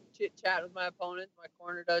like chit chat with my opponents. My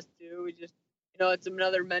corner does too. We just, it's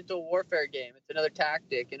another mental warfare game. It's another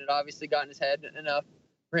tactic, and it obviously got in his head enough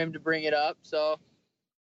for him to bring it up. So,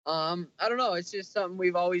 I don't know. It's just something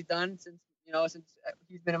we've always done since since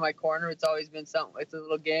he's been in my corner, it's always been something. It's a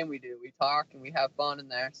little game we do. We talk and we have fun in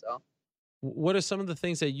there. So What are some of the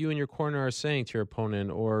things that you and your corner are saying to your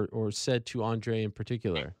opponent, or said to Andre in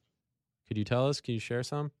particular? Could you tell us? Can you share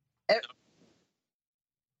some?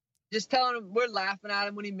 just telling him, we're laughing at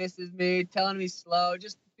him when he misses me, telling him he's slow,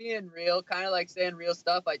 just being real, kind of like saying real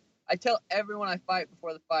stuff. I tell everyone I fight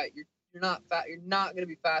before the fight, you're not fast. You're not gonna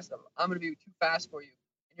be fast. I'm gonna be too fast for you,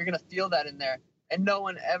 and you're gonna feel that in there. And no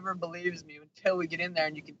one ever believes me until we get in there,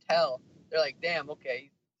 and you can tell. They're like, damn, okay,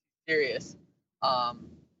 he's serious. And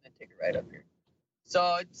take it right up here.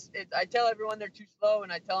 So I tell everyone they're too slow,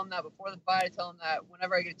 and I tell them that before the fight. I tell them that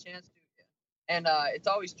whenever I get a chance to, and it's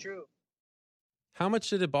always true. How much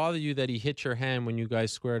did it bother you that he hit your hand when you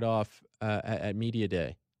guys squared off at media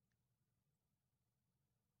day?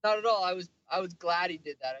 Not at all. I was glad he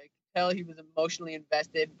did that. I could tell he was emotionally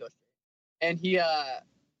invested. And he that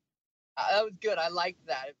was good. I liked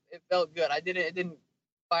that. It felt good. It didn't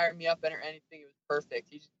fire me up or anything. It was perfect.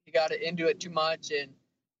 He got into it too much, and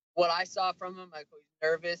what I saw from him, he's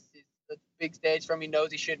nervous. It's a big stage for him. He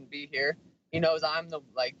knows he shouldn't be here. He knows I'm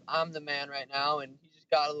the man right now, and he just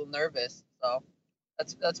got a little nervous. So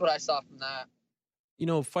that's what I saw from that.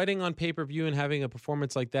 Fighting on pay-per-view and having a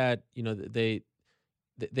performance like that,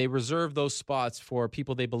 they reserve those spots for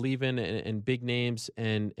people they believe in and big names,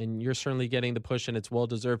 and you're certainly getting the push, and it's well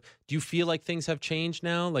deserved. Do you feel like things have changed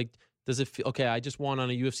now? Like, does it feel okay? I just won on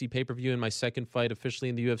a UFC pay-per-view in my second fight officially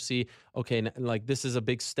in the UFC. Okay, like this is a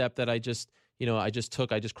big step that I just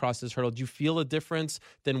took. I just crossed this hurdle. Do you feel a difference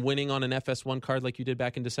than winning on an FS1 card like you did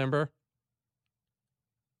back in December?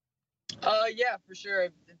 Yeah, for sure.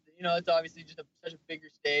 It's obviously just such a bigger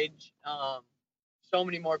stage. So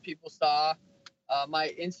many more people saw.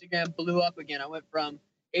 My Instagram blew up again. I went from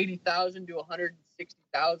 80,000 to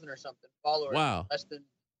 160,000 or something followers. Wow. Less than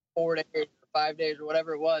 4 days or 5 days or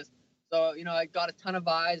whatever it was. So, I got a ton of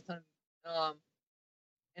eyes.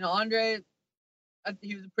 Andre,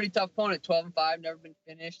 he was a pretty tough opponent, 12-5, never been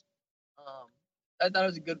finished. I thought it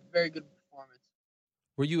was a very good performance.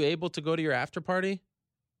 Were you able to go to your after party?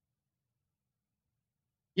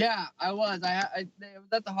 Yeah, I was. I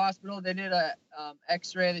was at the hospital. They did a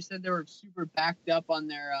X-ray. They said they were super backed up on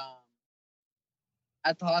their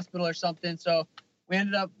at the hospital or something. So we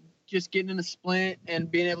ended up just getting in a splint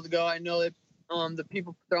and being able to go. I know that the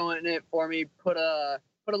people throwing it for me put a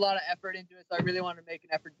lot of effort into it. So I really wanted to make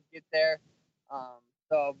an effort to get there.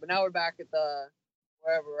 But now we're back at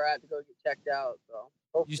wherever we're at to go get checked out. So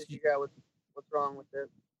hopefully figure out what's wrong with it.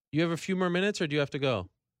 You have a few more minutes, or do you have to go?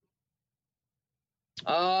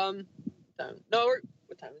 Time. No,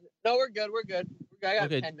 what time is it? No, we're good. I got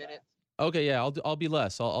 10 minutes. Okay, yeah, I'll be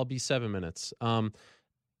less. I'll be 7 minutes.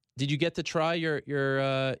 Did you get to try your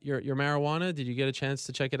marijuana? Did you get a chance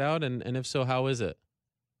to check it out? And if so, how is it?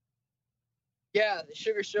 Yeah, the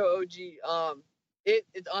Sugar Show OG.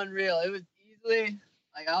 It's unreal. It was easily,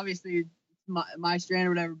 obviously it's my strain or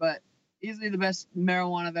whatever, but easily the best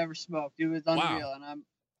marijuana I've ever smoked. It was unreal. Wow.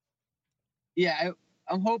 And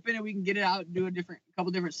I'm hoping that we can get it out and do a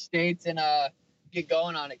couple different states and get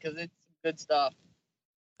going on it, because it's good stuff.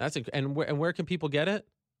 And where can people get it?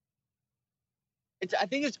 I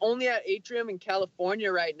think it's only at Atrium in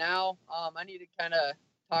California right now. I need to kind of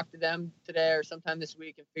talk to them today or sometime this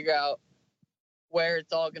week and figure out where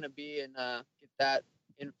it's all going to be and get that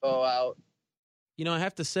info out. I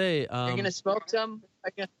have to say, Are you going to smoke some?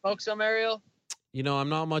 Are you going to smoke some, Ariel? I'm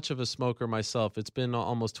not much of a smoker myself. It's been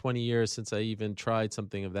almost 20 years since I even tried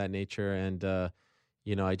something of that nature. And,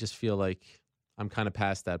 I just feel like I'm kind of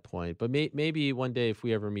past that point. But maybe one day if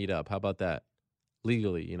we ever meet up, how about that?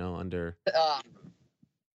 Legally, under...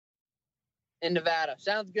 in Nevada.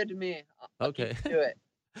 Sounds good to me. Okay. Do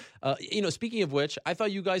it. Speaking of which, I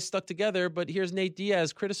thought you guys stuck together, but here's Nate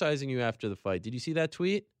Diaz criticizing you after the fight. Did you see that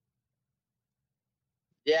tweet?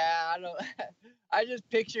 Yeah, I don't. I just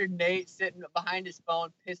pictured Nate sitting behind his phone,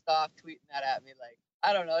 pissed off, tweeting that at me.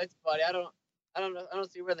 I don't know. It's funny. I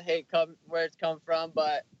don't see where the hate where it's come from,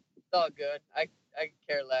 but it's all good. I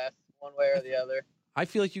care less one way or the other. I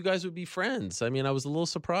feel like you guys would be friends. I mean, I was a little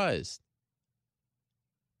surprised.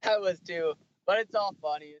 I was too, but it's all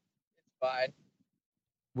funny. It's fine.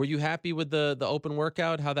 Were you happy with the open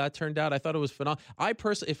workout, how that turned out? I thought it was phenomenal. I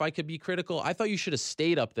personally, if I could be critical, I thought you should have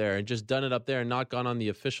stayed up there and just done it up there and not gone on the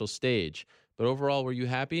official stage. But overall, were you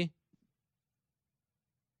happy?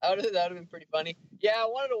 That would have been pretty funny. Yeah, I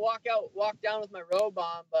wanted to walk down with my robe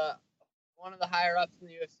on, but one of the higher ups in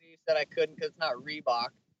the UFC said I couldn't because it's not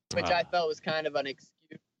Reebok, which I felt was kind of an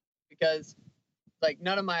excuse, because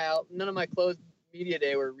none of my clothes media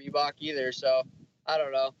day were Reebok either. So I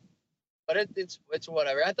don't know. But it's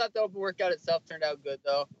whatever. I thought the open workout itself turned out good,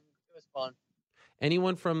 though. It was fun.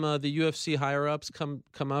 Anyone from the UFC higher ups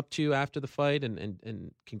come up to you after the fight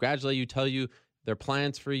and congratulate you, tell you their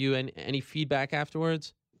plans for you, and any feedback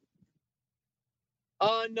afterwards?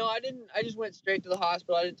 No, I didn't. I just went straight to the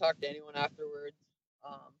hospital. I didn't talk to anyone afterwards.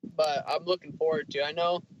 But I'm looking forward to. I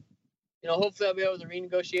know, hopefully I'll be able to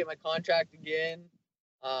renegotiate my contract again.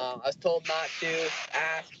 I was told not to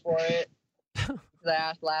ask for it because I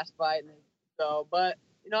asked last fight, but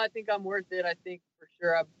I think I'm worth it. I think for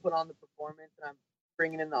sure I've put on the performance and I'm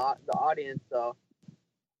bringing in the audience. So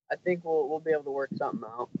I think we'll be able to work something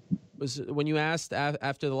out. When you asked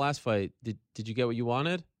after the last fight, did you get what you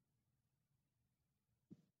wanted?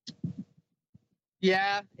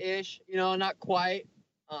 Yeah, ish. Not quite.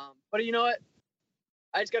 But you know what?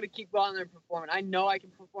 I just got to keep going there and performing. I know I can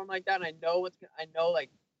perform like that, and I know like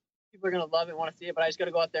people are gonna love it, and want to see it. But I just got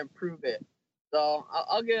to go out there and prove it. So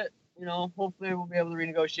I'll get. Hopefully we'll be able to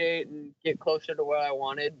renegotiate and get closer to where I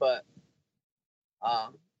wanted. But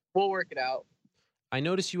we'll work it out. I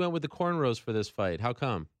noticed you went with the cornrows for this fight. How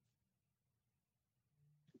come?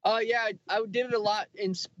 Yeah, I did it a lot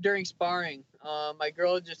during sparring. My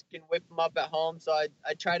girl just can whip them up at home, so I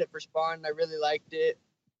tried it for sparring, and I really liked it.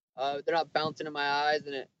 They're not bouncing in my eyes,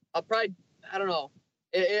 and I don't know.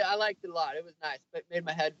 I liked it a lot. It was nice. It made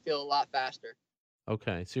my head feel a lot faster.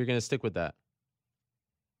 Okay, so you're going to stick with that?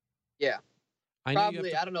 Yeah.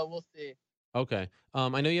 Probably. I don't know. We'll see. Okay.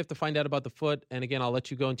 I know you have to find out about the foot, and again, I'll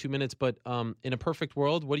let you go in 2 minutes, but in a perfect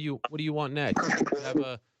world, what do you want next?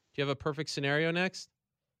 Do you have a perfect scenario next?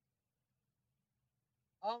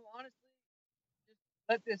 Honestly, just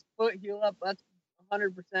let this foot heal up. That's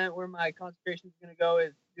 100% where my concentration is going to go,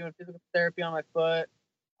 is doing physical therapy on my foot.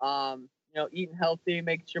 Eating healthy,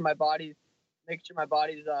 making sure my body's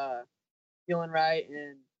feeling right,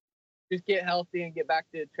 and just get healthy and get back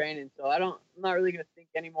to training. So I'm not really going to think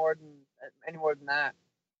any more than that.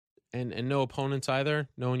 And no opponents either?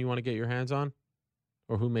 No one you want to get your hands on,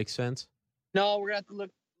 or who makes sense? No, we're going to have to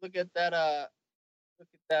look at that.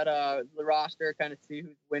 The roster, kind of see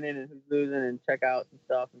who's winning and who's losing, and check out some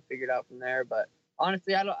stuff and figure it out from there. But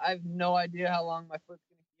honestly, I have no idea how long my foot's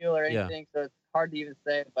gonna heal or anything, so it's hard to even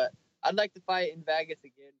say. But I'd like to fight in Vegas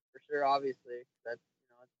again for sure. Obviously, that's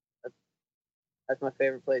my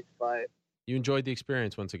favorite place to fight. You enjoyed the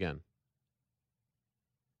experience once again?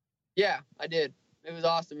 Yeah, I did. It was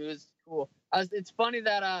awesome. It was cool. It's funny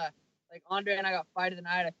that like Andre and I got fight of the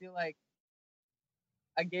night. I feel like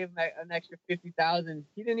I gave him an extra 50,000.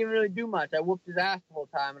 He didn't even really do much. I whooped his ass the whole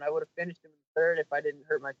time, and I would have finished him in the third if I didn't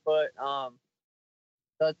hurt my foot. So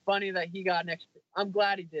it's funny that he got an extra. I'm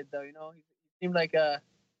glad he did, though. He seemed like a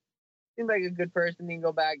good person. He can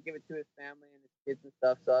go back, give it to his family and his kids and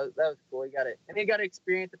stuff. So that was cool. He got it, and he got to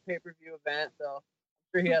experience a pay-per-view event. So I'm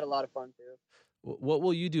sure he had a lot of fun too. What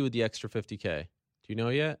will you do with the extra 50K? Do you know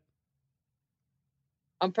yet?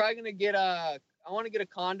 I'm probably gonna get I want to get a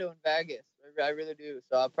condo in Vegas. I really do.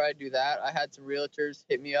 So I'll probably do that. I had some realtors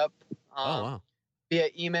hit me up wow. via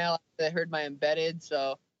email. They heard my embedded,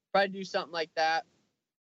 so probably do something like that.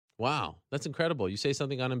 Wow, that's incredible. You say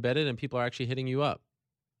something on embedded and people are actually hitting you up.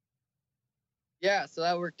 Yeah, so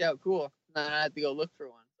that worked out cool. And then I had to go look for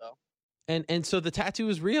one. So and so the tattoo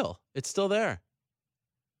is real. It's still there.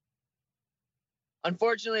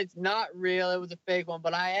 Unfortunately, it's not real. It was a fake one,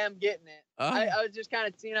 but I am getting it. Oh. I was just kind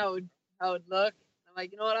of seeing how it would look. I'm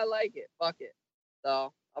like, you know what? I like it. Fuck it.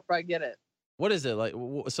 So I'll probably get it. What is it like?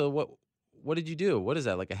 So what did you do? What is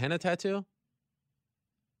that? Like a henna tattoo?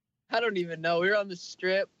 I don't even know. We were on the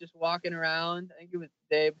strip just walking around. I think it was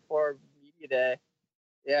the day before media day.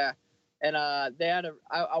 Yeah. And they had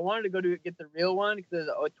I wanted to go get the real one because there's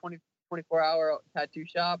a 24-hour tattoo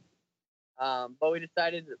shop. But we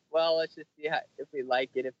decided, well, let's just see if we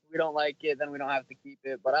like it. If we don't like it, then we don't have to keep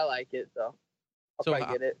it. But I like it, so I'll probably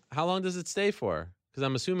get it. How long does it stay for? Because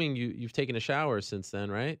I'm assuming you've taken a shower since then,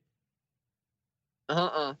 right?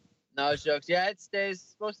 No, it's jokes. Yeah, it's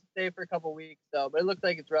supposed to stay for a couple weeks, but it looks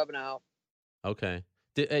like it's rubbing out. Okay.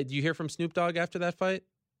 Did you hear from Snoop Dogg after that fight?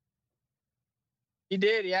 He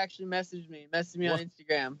did. He actually messaged me on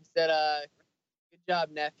Instagram. He said, "Good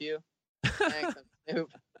job, nephew." Thanks, I'm Snoop.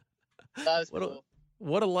 That was cool.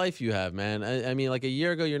 What a life you have, man. I mean, like a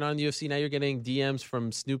year ago, you're not in the UFC. Now you're getting DMs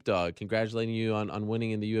from Snoop Dogg congratulating you on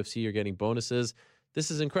winning in the UFC. You're getting bonuses. This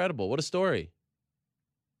is incredible. What a story.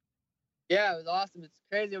 Yeah, it was awesome. It's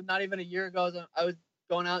crazy. Not even a year ago, I was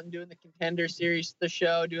going out and doing the Contender Series, the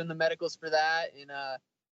show, doing the medicals for that, and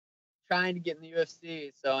trying to get in the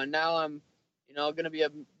UFC. So, and now I'm, going to be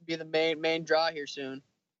the main draw here soon.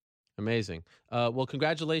 Amazing. Well,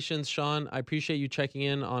 congratulations, Sean. I appreciate you checking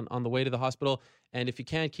in on the way to the hospital. And if you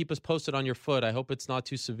can, keep us posted on your foot. I hope it's not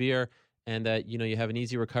too severe. and that you have an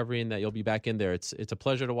easy recovery and that you'll be back in there. It's a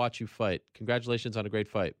pleasure to watch you fight. Congratulations on a great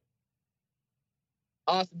fight.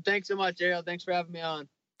 Awesome. Thanks so much, Ariel. Thanks for having me on.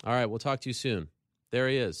 All right, we'll talk to you soon. There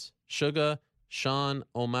he is, Sugar Sean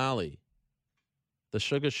O'Malley. The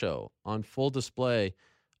Sugar Show on full display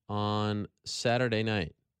on Saturday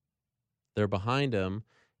night. They're behind him,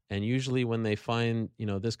 and usually when they find,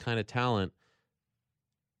 this kind of talent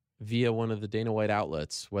via one of the Dana White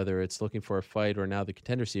outlets, whether it's looking for a fight or now the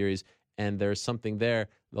Contender Series, and there's something there,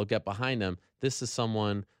 they'll get behind him. This is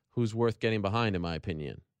someone who's worth getting behind, in my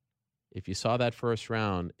opinion. If you saw that first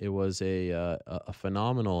round, it was a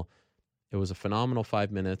phenomenal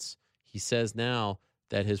 5 minutes. He says now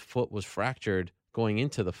that his foot was fractured going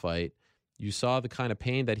into the fight. You saw the kind of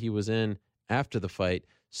pain that he was in after the fight.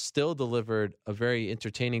 Still delivered a very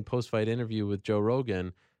entertaining post-fight interview with Joe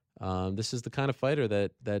Rogan. This is the kind of fighter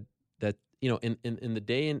that in the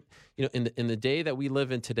day that we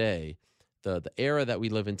live in today, the era that we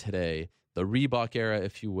live in today, the Reebok era,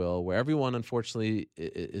 if you will, where everyone unfortunately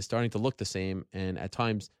is starting to look the same and at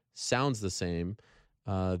times sounds the same.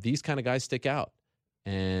 These kind of guys stick out,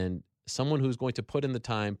 and someone who's going to put in the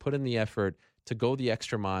time, put in the effort to go the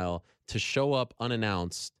extra mile, to show up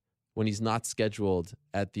unannounced when he's not scheduled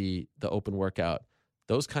at the open workout.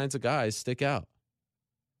 Those kinds of guys stick out.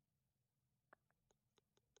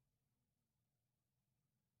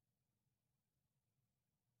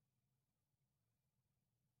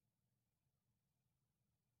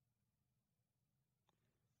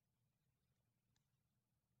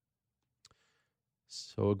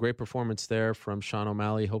 So a great performance there from Sean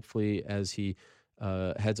O'Malley. Hopefully, as he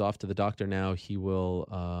heads off to the doctor now, he'll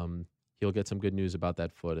get some good news about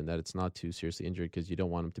that foot and that it's not too seriously injured, because you don't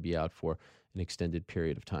want him to be out for an extended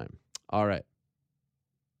period of time. All right.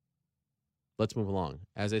 Let's move along.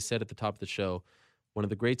 As I said at the top of the show, one of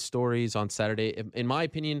the great stories on Saturday, in my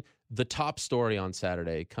opinion, the top story on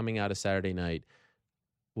Saturday, coming out of Saturday night,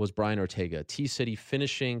 was Brian Ortega. T-City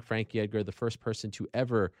finishing Frankie Edgar, the first person to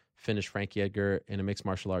ever finish Frankie Edgar in a mixed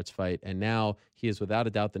martial arts fight. And now he is without a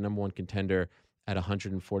doubt the number one contender at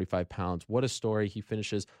 145 pounds. What a story. He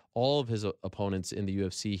finishes all of his opponents in the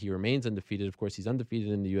UFC. He remains undefeated. Of course, he's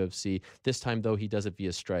undefeated in the UFC. This time, though, he does it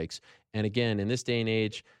via strikes. And again, in this day and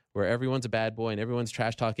age where everyone's a bad boy and everyone's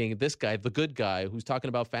trash talking, this guy, the good guy, who's talking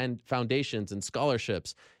about foundations and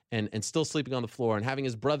scholarships and still sleeping on the floor and having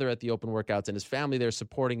his brother at the open workouts and his family there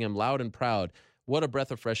supporting him loud and proud. What a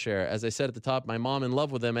breath of fresh air. As I said at the top, my mom in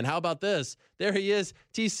love with him. And how about this? There he is,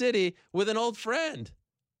 T-City, with an old friend,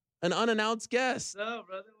 an unannounced guest. What's up,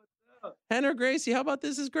 brother? What's up? Henner Gracie, how about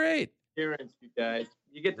this? Is great. Appearance, you guys.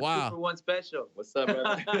 You get the 2-for-1 special. What's up,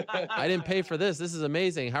 brother? I didn't pay for this. This is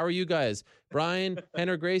amazing. How are you guys? Brian,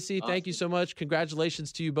 Henner Gracie, thank you so much.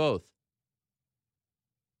 Congratulations to you both.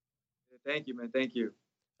 Thank you, man. Thank you.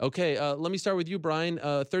 Okay, let me start with you, Brian.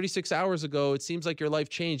 36 hours ago, it seems like your life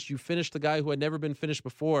changed. You finished the guy who had never been finished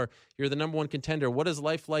before. You're the number one contender. What is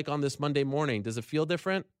life like on this Monday morning? Does it feel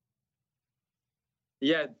different?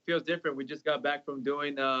 Yeah, it feels different. We just got back from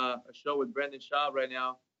doing a show with Brendan Schaub right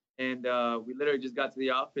now, and we literally just got to the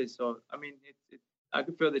office. So, I mean, I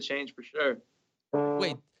could feel the change for sure.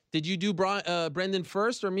 Wait, did you do Brendan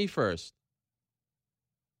first or me first?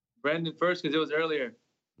 Brendan first because it was earlier.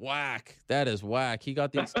 Whack. That is whack. He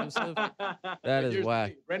got the exclusive. That is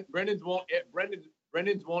whack. Brendan's won't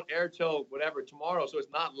air till whatever tomorrow, so it's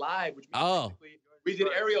not live. Which means we did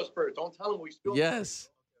Ariel's first. Don't tell him we still. Yes.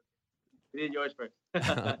 We did yours first.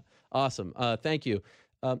 Awesome. Thank you.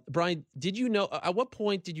 Brian, did you know, at what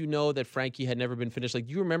point did you know that Frankie had never been finished? Like,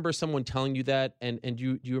 do you remember someone telling you that? And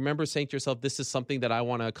do you remember saying to yourself, this is something that I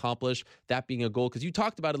want to accomplish, that being a goal? Because you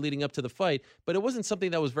talked about it leading up to the fight, but it wasn't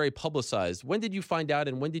something that was very publicized. When did you find out,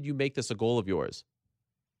 and when did you make this a goal of yours?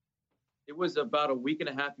 It was about a week and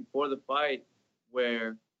a half before the fight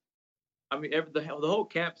where, I mean, the whole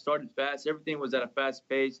camp started fast. Everything was at a fast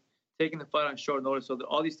pace, taking the fight on short notice. So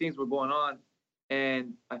all these things were going on.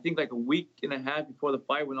 And I think like a week and a half before the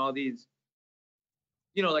fight, when all these,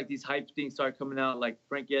 like these hype things started coming out, like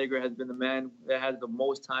Frankie Edgar has been the man that has the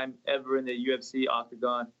most time ever in the UFC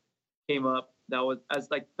octagon, came up. That was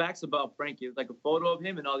as like facts about Frankie. It was like a photo of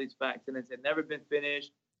him and all these facts. And it said, never been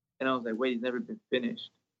finished. And I was like, wait, he's never been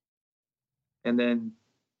finished. And then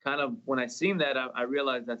kind of when I seen that, I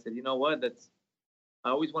realized, I said, you know what? I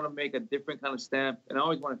always want to make a different kind of stamp, and I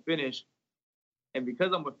always want to finish. And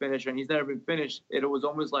because I'm a finisher and he's never been finished, it was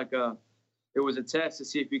almost like it was a test to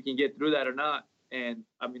see if you can get through that or not. And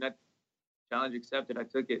I mean, that challenge accepted. I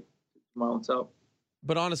took it to my own self.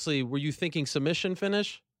 But honestly, were you thinking submission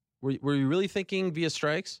finish? Were you really thinking via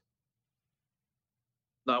strikes?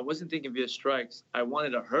 No, I wasn't thinking via strikes. I wanted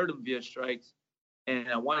to hurt him via strikes. and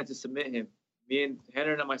I wanted to submit him. Me and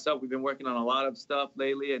Henry and myself, we've been working on a lot of stuff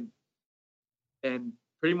lately, and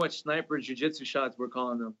pretty much sniper jiu-jitsu shots, we're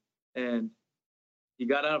calling them. And he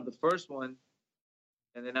got out of the first one,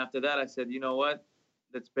 and then after that, I said, you know what?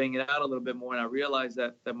 Let's bang it out a little bit more. And I realized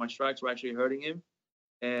that my strikes were actually hurting him.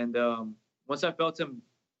 And once I felt him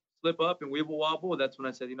slip up and weeble wobble, that's when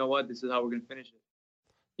I said, you know what? This is how we're going to finish it.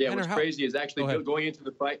 Yeah, what's crazy is actually going into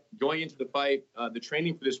the fight, the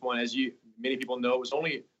training for this one, as many people know, was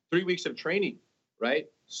only 3 weeks of training, right?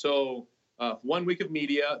 So 1 week of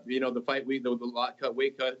media, the fight week, the lot cut,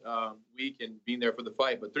 weight cut week, and being there for the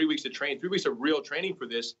fight. But 3 weeks of training, 3 weeks of real training for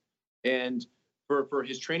this. And for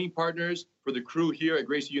his training partners, for the crew here at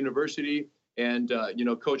Gracie University, and,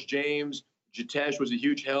 Coach James, Jitesh was a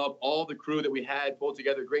huge help. All the crew that we had pulled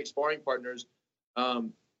together, great sparring partners.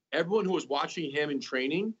 Everyone who was watching him in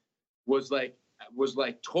training was like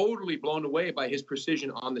totally blown away by his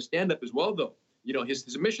precision on the stand-up as well, though. His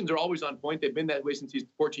submissions are always on point. They've been that way since he's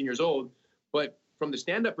 14 years old. But from the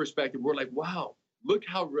stand-up perspective, we're like, wow, look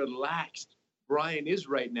how relaxed Brian is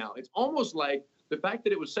right now. It's almost like the fact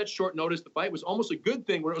that it was such short notice, the fight was almost a good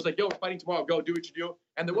thing, where it was like, yo, we're fighting tomorrow, go do what you do.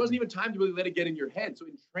 And there wasn't even time to really let it get in your head. So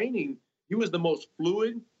in training, he was the most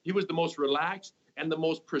fluid, he was the most relaxed, and the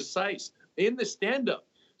most precise in the stand-up.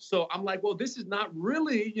 So I'm like, well, this is not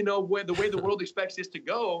really, where the way the world expects this to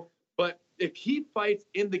go. But if he fights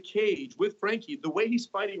in the cage with Frankie, the way he's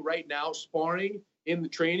fighting right now, sparring in the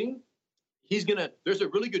training, there's a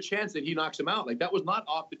really good chance that he knocks him out. Like, that was not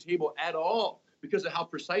off the table at all because of how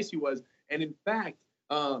precise he was. And in fact,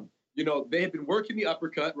 they had been working the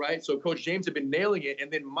uppercut, right? So Coach James had been nailing it.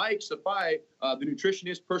 And then Mike Safai, the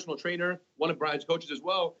nutritionist, personal trainer, one of Brian's coaches as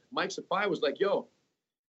well, Mike Safai was like, yo,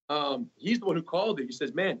 he's the one who called it. He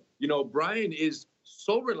says, man, Brian is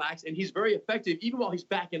so relaxed and he's very effective. Even while he's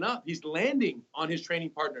backing up, he's landing on his training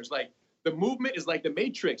partners. Like, the movement is like the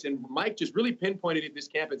Matrix. And Mike just really pinpointed it this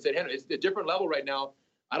camp and said, Henry, it's a different level right now.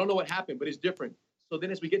 I don't know what happened, but it's different. So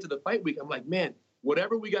then as we get to the fight week, I'm like, man,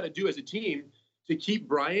 whatever we got to do as a team to keep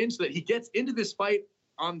Brian so that he gets into this fight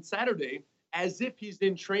on Saturday as if he's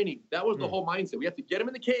in training. That was the whole mindset. We have to get him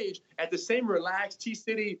in the cage at the same relaxed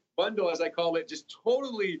T-City bundle, as I call it, just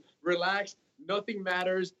totally relaxed. Nothing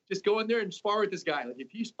matters. Just go in there and spar with this guy. Like,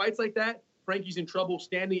 if he fights like that, Frankie's in trouble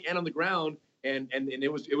standing and on the ground, and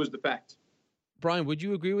it was the fact. Brian, would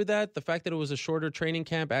you agree with that? The fact that it was a shorter training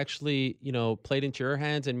camp actually, played into your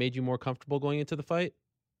hands and made you more comfortable going into the fight?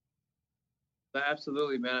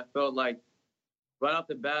 Absolutely, man. I felt like right off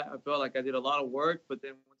the bat, I felt like I did a lot of work, but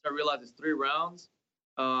then once I realized it's 3 rounds,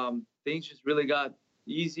 things just really got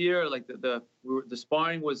easier. Like the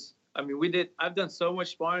sparring was, I've done so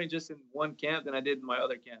much sparring just in one camp than I did in my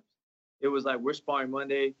other camps. It was like, we're sparring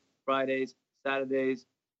Monday, Fridays, Saturdays,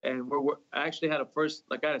 and I actually had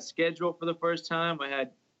I had a schedule for the first time. I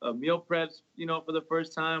had meal preps, for the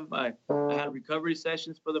first time. I had recovery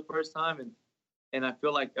sessions for the first time, and I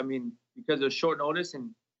feel like, because of short notice, and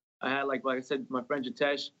I had, like I said, my friend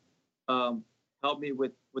Jitesh helped me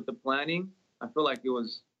with the planning. I feel like it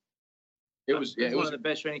was one of the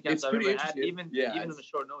best training camps I've ever had, even in the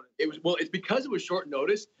short notice. It's because it was short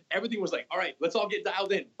notice. Everything was like, all right, let's all get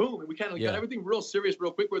dialed in. Boom. And we kind of got everything real serious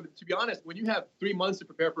real quick. Where, to be honest, when you have 3 months to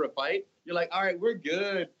prepare for a fight, you're like, all right, we're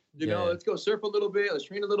good. Let's go surf a little bit. Let's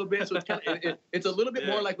train a little bit. So it's kind of, it's a little bit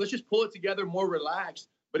more like, let's just pull it together, more relaxed.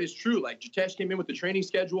 But it's true. Like, Jitesh came in with the training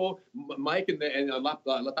schedule. Mike and La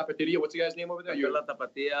Tapateria, what's the guy's name over there? La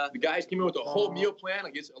Tapatia. The guys came in with a whole meal plan.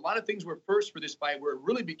 Like, a lot of things were first for this fight, where it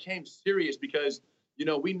really became serious because,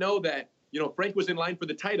 we know that, Frank was in line for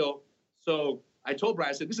the title. So I told Brian,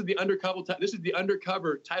 I said, this is the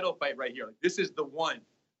undercover title fight right here. Like, this is the one,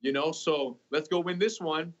 So let's go win this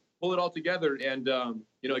one, pull it all together. And,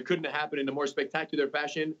 it couldn't have happened in a more spectacular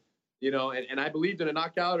fashion. And I believed in a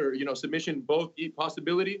knockout or, submission, both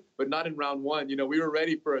possibility, but not in round 1. We were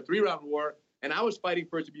ready for a 3-round war, and I was fighting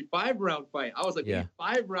for it to be 5-round fight. I was like, we need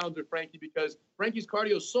 5 rounds with Frankie because Frankie's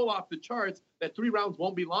cardio is so off the charts that 3 rounds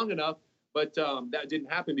won't be long enough. But that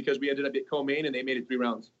didn't happen because we ended up at co-main, and they made it 3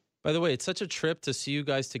 rounds. By the way, it's such a trip to see you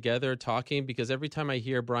guys together talking, because every time I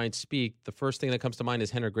hear Brian speak, the first thing that comes to mind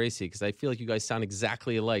is Henry Gracie, because I feel like you guys sound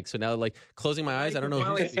exactly alike. So now, like, closing my eyes, I don't know.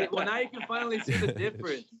 Well, now you can finally see the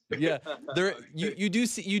difference. Yeah, you do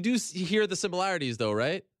hear the similarities, though,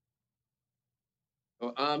 right?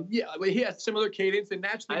 He has similar cadence, and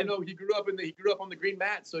naturally, he grew up on the green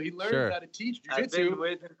mat, so he learned how to teach jiu-jitsu. I've been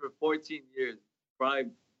with him for 14 years,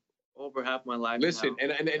 probably over half my life. Listen,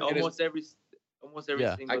 now. and almost every single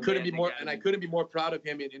I couldn't be more proud of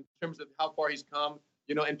him in terms of how far he's come.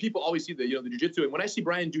 And people always see the jiu-jitsu, and when I see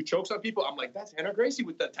Brian do chokes on people, I'm like, that's Henry Gracie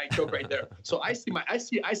with that tight choke right there. So I see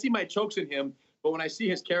my chokes in him, But when I see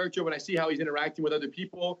his character, when I see how he's interacting with other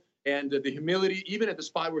people and the humility, even at the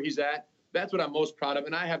spot where he's at, that's what I'm most proud of.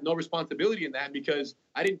 And I have no responsibility in that because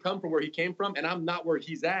I didn't come from where he came from, and I'm not where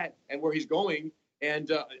he's at and where he's going.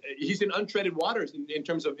 And he's in untreaded waters in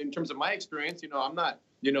terms of my experience. I'm not,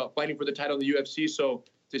 fighting for the title in the UFC. So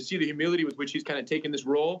to see the humility with which he's kind of taken this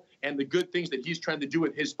role and the good things that he's trying to do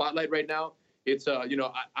with his spotlight right now, it's,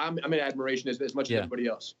 I'm in admiration as much as everybody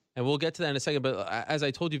else. And we'll get to that in a second. But as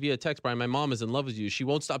I told you via text, Brian, my mom is in love with you. She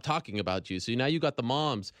won't stop talking about you. So now you got the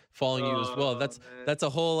moms following you as well. That's a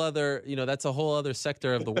whole other,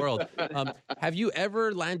 sector of the world. Have you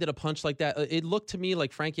ever landed a punch like that? It looked to me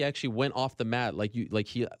like Frankie actually went off the mat,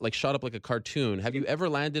 he shot up like a cartoon. Have you ever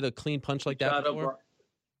landed a clean punch like that before?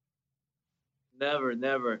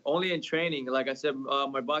 Never. Only in training. Like I said,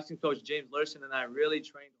 my boxing coach, James Lurson, and I really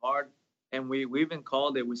trained hard. And we even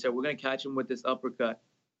called it. We said, we're going to catch him with this uppercut.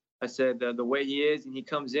 I said, the way he is, and he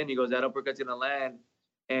comes in, he goes, that uppercut's going to land.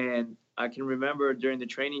 And I can remember during the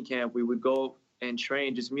training camp, we would go and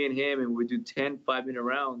train, just me and him, and we'd do 10 5-minute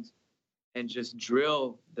rounds and just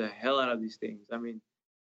drill the hell out of these things. I mean,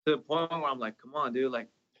 to the point where I'm like, come on, dude,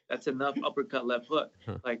 that's enough uppercut, left hook.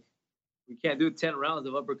 We can't do 10 rounds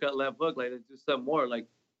of uppercut, left hook. Let's do some more.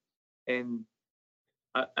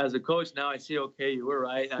 As a coach now, I see, okay, you were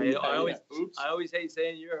right. I always hate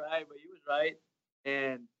saying you're right, but you was right.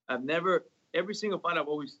 And I've never, every single fight I've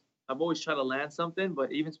always tried to land something,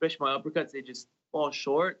 but even especially my uppercuts, they just fall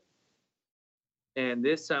short. And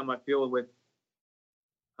this time I feel with,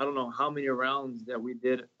 I don't know how many rounds that we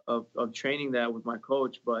did of training that with my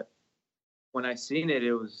coach, but when I seen it,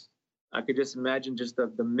 I could just imagine just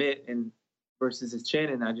the mitt and versus his chin,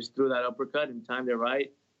 and I just threw that uppercut and timed it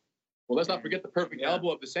right. Well, let's not forget the perfect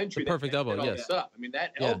elbow of the century. The perfect elbow, yes. I mean,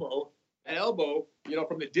 that elbow,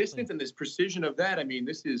 from the distance and this precision of that, I mean,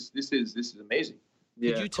 this is amazing.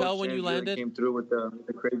 Could you tell when you landed? Came through with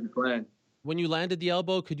the crazy plan. When you landed the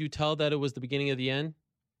elbow, could you tell that it was the beginning of the end?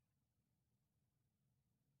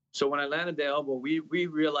 So when I landed the elbow, we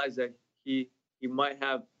realized that he might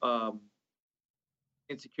have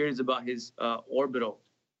insecurities about his orbital.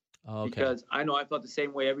 Oh, okay. Because I know I felt the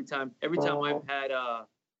same way every time I've had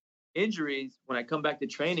injuries. When I come back to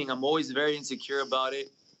training, I'm always very insecure about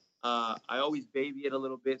it. I always baby it a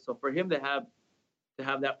little bit. So for him to have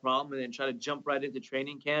that problem and then try to jump right into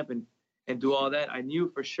training camp and do all that, I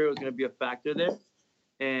knew for sure it was going to be a factor there.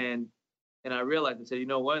 And I realized, I said, you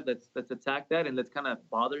know what, let's attack that and let's kind of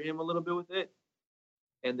bother him a little bit with it.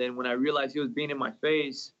 And then when I realized he was being in my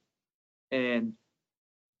face, and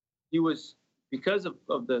he was, because of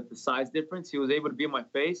the size difference, he was able to be in my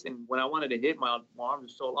face. And when I wanted to hit, my arms were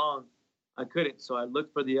so long, I couldn't. So I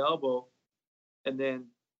looked for the elbow, and then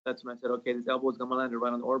that's when I said, okay, this elbow is going to land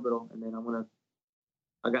right on the orbital, and then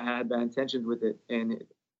I had bad intentions with it, and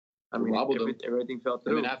everything fell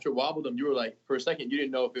through. And then after it wobbled him, you were like, for a second, you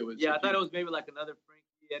didn't know if it was. Yeah, I thought it was maybe like another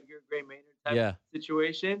Frankie Edgar Gray Maynard type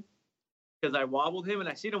situation, because I wobbled him, and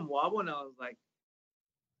I seen him wobble, and I was like,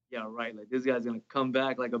 yeah, right. Like, this guy's going to come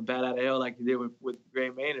back like a bat out of hell like he did with Gray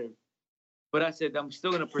Maynard. But I said, I'm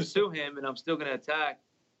still going to pursue him, and I'm still going to attack.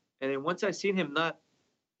 And then once I seen him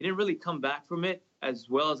he didn't really come back from it as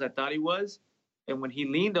well as I thought he was. And when he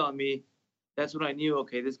leaned on me, that's when I knew,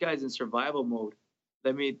 okay, this guy's in survival mode.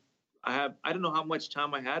 I don't know how much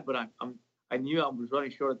time I had, but I knew I was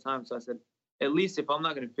running short of time. So I said, at least if I'm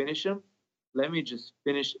not going to finish him, let me just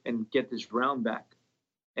finish and get this round back.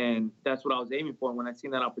 And that's what I was aiming for. And when I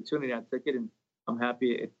seen that opportunity, I took it, and I'm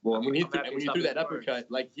happy. When you threw that uppercut,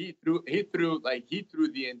 he threw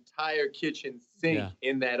the entire kitchen sink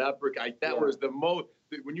in that uppercut. That was the most.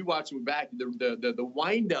 When you watch him back, the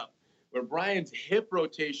wind up where Brian's hip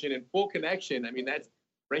rotation and full connection. I mean, that's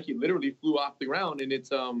Frankie literally flew off the ground, and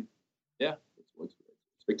it's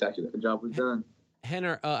spectacular. The job was done.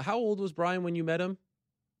 Rener, how old was Brian when you met him?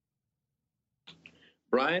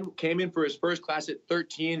 Brian came in for his first class at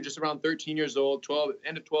 13, just around 13 years old,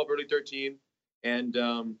 end of 12, early 13. And,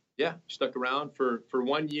 stuck around for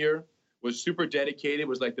 1 year, was super dedicated,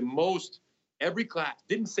 was like the most, every class,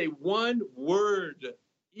 didn't say one word.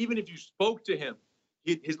 Even if you spoke to him,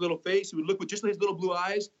 his little face, he would look with just his little blue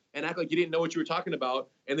eyes and act like he didn't know what you were talking about.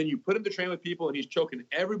 And then you put him to train with people, and he's choking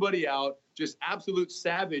everybody out, just absolute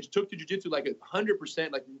savage, took to jiu-jitsu like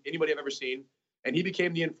 100%, like anybody I've ever seen. And he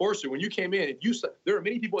became the enforcer. When you came in, there are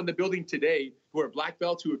many people in the building today who are black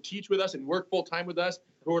belts who teach with us and work full time with us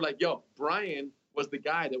who are like, yo, Brian was the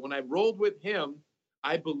guy that when I rolled with him,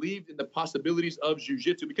 I believed in the possibilities of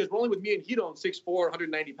jiu-jitsu. Because rolling with me and Hidon, 6'4",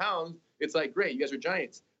 190 pounds, it's like, great, you guys are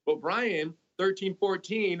giants. But Brian, 13,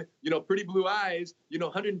 14, pretty blue eyes,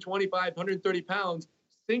 125, 130 pounds,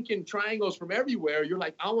 sinking triangles from everywhere. You're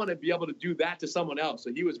like, I want to be able to do that to someone else.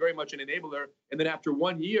 So he was very much an enabler. And then after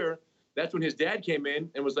 1 year, that's when his dad came in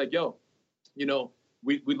and was like, yo, you know,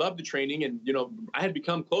 we love the training. And, you know, I had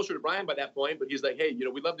become closer to Brian by that point, but he's like, hey, you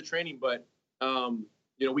know, we love the training, but,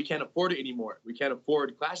 you know, we can't afford it anymore. We can't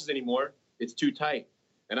afford classes anymore. It's too tight.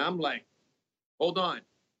 And I'm like, hold on.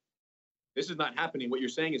 This is not happening. What you're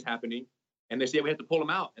saying is happening. And they said, we have to pull him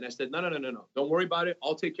out. And I said, no. Don't worry about it.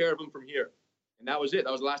 I'll take care of him from here. And that was it.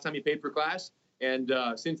 That was the last time he paid for class. And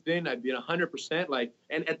since then, I've been 100% like,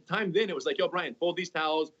 and at the time then, it was like, yo, Brian, fold these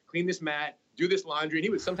towels, clean this mat, do this laundry. And he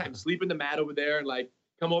would sometimes sleep in the mat over there and like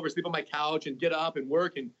come over, sleep on my couch and get up and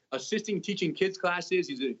work and assisting teaching kids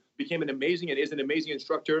classes. Became an amazing and is an amazing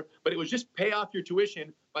instructor. But it was just pay off your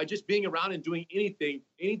tuition by just being around and doing anything.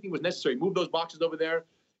 Anything was necessary. Move those boxes over there.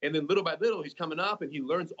 And then little by little, he's coming up and he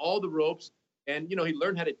learns all the ropes. And, you know, he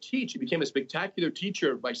learned how to teach. He became a spectacular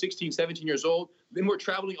teacher by 16, 17 years old. Then we're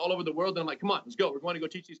traveling all over the world. And I'm like, come on, let's go. We're going to go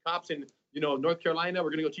teach these cops in, you know, North Carolina.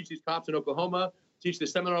 We're going to go teach these cops in Oklahoma, teach the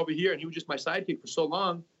seminar over here. And he was just my sidekick for so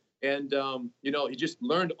long. And, you know, he just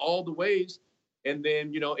learned all the ways. And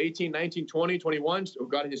then, you know, 18, 19, 20, 21, so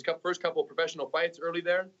got in his first couple of professional fights early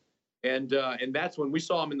there. And that's when we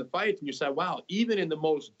saw him in the fight. And you said, wow, even in the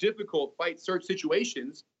most difficult fight search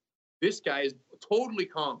situations, this guy is totally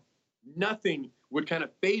calm. Nothing would kind of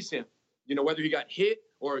faze him, you know, whether he got hit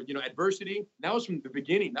or, you know, adversity. That was from the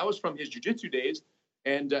beginning. That was from his jiu-jitsu days.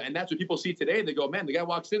 And that's what people see today. They go, man, the guy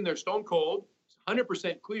walks in there stone cold,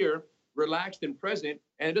 100% clear, relaxed and present.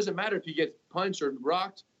 And it doesn't matter if he gets punched or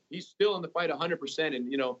rocked. He's still in the fight 100%.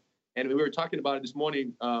 And, you know, and we were talking about it this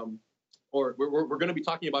morning, or we're going to be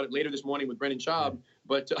talking about it later this morning with Brendan Schaub.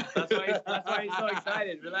 But that's why he's so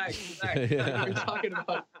excited. Relax. Yeah. We're talking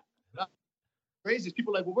about crazy.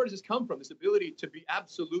 People are like, well, where does this come from? This ability to be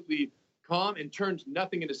absolutely calm and turns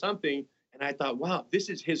nothing into something. And I thought, wow, this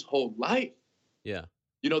is his whole life. Yeah.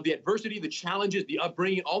 You know, the adversity, the challenges, the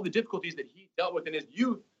upbringing, all the difficulties that he dealt with in his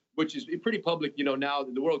youth, which is pretty public, you know, now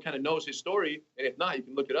the world kind of knows his story. And if not, you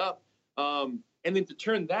can look it up. And then to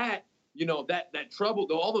turn that, you know, that trouble,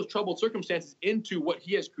 all those troubled circumstances into what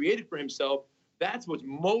he has created for himself. That's what's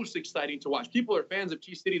most exciting to watch. People are fans of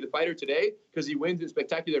T City, the fighter today, because he wins in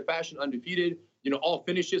spectacular fashion, undefeated, you know, all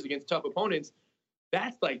finishes against tough opponents.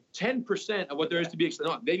 That's like 10% of what there is to be excited.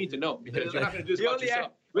 No, they need to know because they're not going to do this about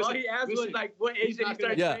yourself. All he asked was like, what age did he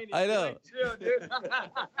start training? Yeah, I know. Like, chill, dude.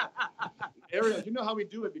 Ariel, you know how we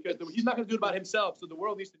do it because he's not going to do it about himself. So the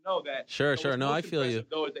world needs to know that. Sure. No, I feel you.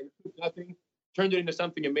 Though, is that he took nothing, turned it into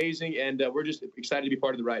something amazing, and we're just excited to be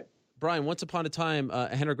part of the ride. Brian, once upon a time,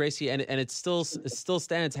 Rener Gracie, and it still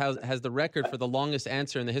stands, has the record for the longest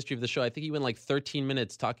answer in the history of the show. I think he went like 13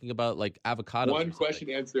 minutes talking about like avocados. One question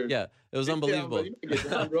answered. Yeah, it was unbelievable.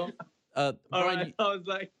 Brian, I was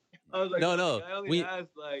like, no. We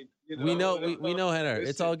asked, like, you know, we know Rener.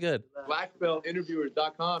 It's all good.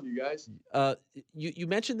 Blackbeltinterviewers.com, you guys. You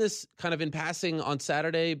mentioned this kind of in passing on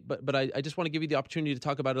Saturday, but I just want to give you the opportunity to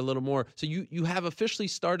talk about it a little more. So you have officially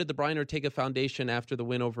started the Brian Ortega Foundation after the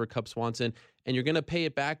win over Cub Swanson, and you're going to pay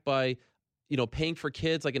it back by, you know, paying for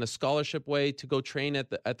kids like in a scholarship way to go train at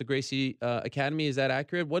the Gracie Academy. Is that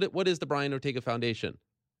accurate? What is the Brian Ortega Foundation?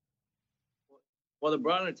 Well, the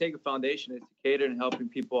Brian Ortega Foundation is to cater and helping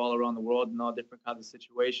people all around the world in all different kinds of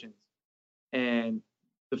situations. And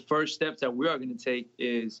the first steps that we are going to take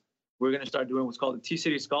is we're going to start doing what's called the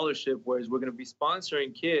T-City Scholarship, whereas we're going to be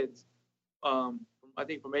sponsoring kids, I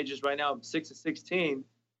think from ages right now 6 to 16,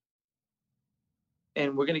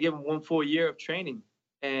 and we're going to give them 1 full year of training.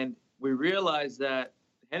 And we realize that,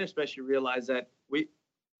 and especially realize that if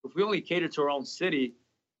we only cater to our own city,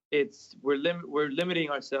 we're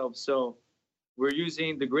limiting ourselves. So we're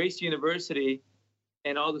using the Gracie University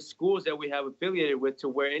and all the schools that we have affiliated with to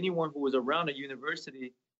where anyone who was around a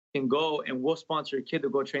university can go, and we'll sponsor a kid to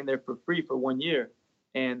go train there for free for 1 year.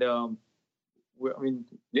 And Hannah's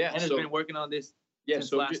been working on this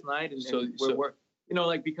since last night, and you know,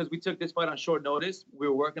 like, because we took this fight on short notice, we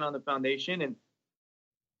were working on the foundation, and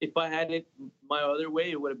if I had it my other way,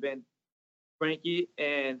 it would have been Frankie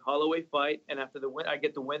and Holloway fight, and after the win, I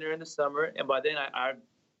get the winner in the summer, and by then I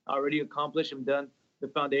already accomplished and done the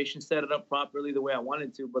foundation, set it up properly the way I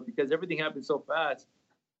wanted to. But because everything happened so fast,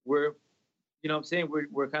 we're kind of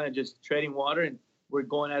just treading water, and we're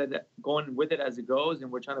going with it as it goes,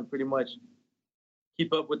 and we're trying to pretty much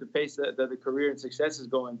keep up with the pace that the career and success is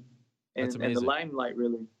going, and the limelight,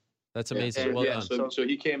 really. That's amazing. And, well done. So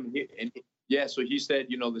he came, so he said,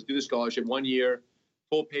 you know, let's do the scholarship, 1 year,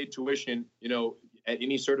 full paid tuition, you know, at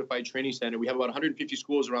any certified training center. We have about 150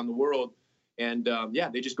 schools around the world. And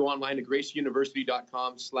they just go online to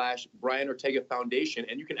gracieuniversity.com/Brian Ortega Foundation,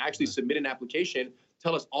 and you can actually submit an application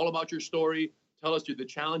tell us all about your story. Tell us the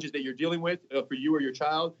challenges that you're dealing with for you or your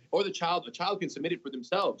child, or a child can submit it for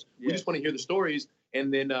themselves. Yes. We just want to hear the stories.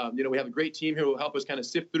 And then, we have a great team here who will help us kind of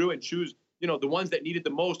sift through and choose, the ones that need it the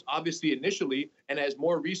most, obviously, initially. And as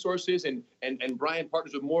more resources and Brian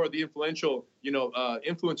partners with more of the influential,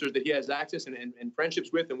 influencers that he has access and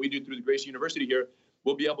friendships with, and we do through the Gracie University here,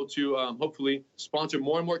 we'll be able to hopefully sponsor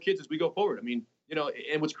more and more kids as we go forward. I mean,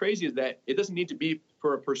 and what's crazy is that it doesn't need to be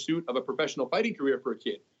for a pursuit of a professional fighting career for a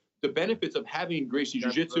kid. The benefits of having Gracie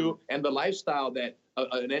Jiu-Jitsu and the lifestyle that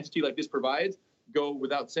an entity like this provides go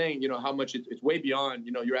without saying, how much it's way beyond,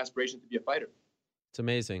 your aspiration to be a fighter. It's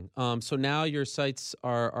amazing. So now your sights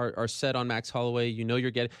are set on Max Holloway.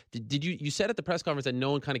 You're getting. Did you said at the press conference that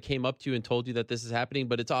no one kind of came up to you and told you that this is happening,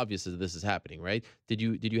 but it's obvious that this is happening, right? Did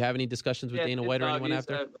you have any discussions with Dana White or anyone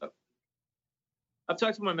after? I've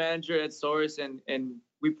talked to my manager at Soros, and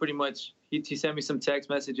we pretty much he sent me some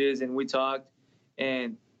text messages and we talked,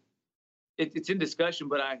 and it's in discussion,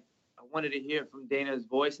 but I wanted to hear from Dana's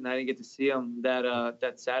voice, and I didn't get to see him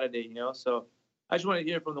that Saturday, So I just wanted to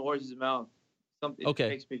hear from the horse's mouth. Something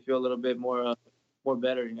makes me feel a little bit more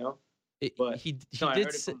better, But he I did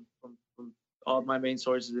heard it from all of my main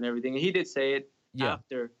sources and everything, and he did say it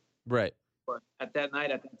after. Right. But at that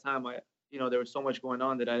time, there was so much going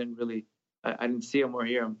on that I didn't see him or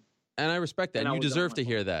hear him. And I respect that. And you deserve to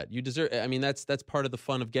hear that. You deserve. I mean, that's part of the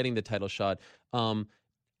fun of getting the title shot.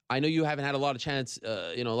 I know you haven't had a lot of chance,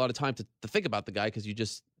 a lot of time to think about the guy because you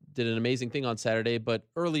just did an amazing thing on Saturday. But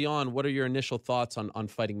early on, what are your initial thoughts on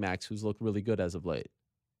fighting Max, who's looked really good as of late?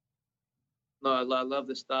 No, I love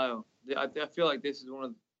the style. I feel like this is one of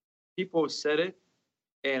the people have said it,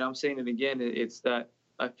 and I'm saying it again. It's that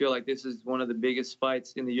I feel like this is one of the biggest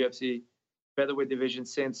fights in the UFC featherweight division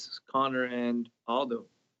since Conor and Aldo.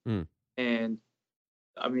 And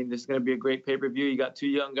I mean, this is going to be a great pay-per-view. You got two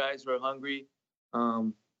young guys who are hungry.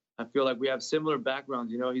 I feel like we have similar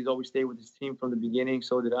backgrounds. He's always stayed with his team from the beginning.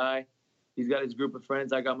 So did I. He's got his group of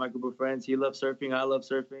friends. I got my group of friends. He loves surfing. I love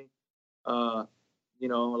surfing.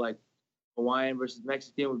 Like Hawaiian versus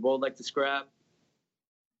Mexican. We both like to scrap.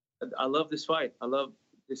 I love this fight.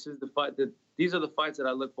 This is the fight these are the fights that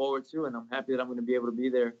I look forward to, and I'm happy that I'm going to be able to be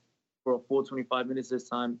there for a full 25 minutes this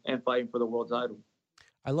time and fighting for the world title.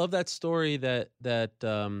 I love that story that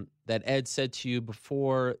Ed said to you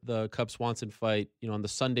before the Cub Swanson fight, on the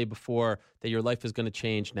Sunday before, that your life is going to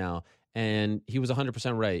change now. And he was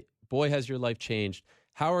 100% right. Boy, has your life changed.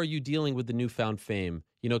 How are you dealing with the newfound fame?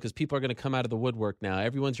 Because people are going to come out of the woodwork now.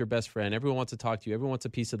 Everyone's your best friend. Everyone wants to talk to you. Everyone wants a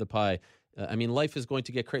piece of the pie. Life is going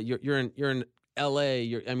to get crazy. You're in LA.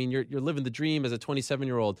 You're living the dream as a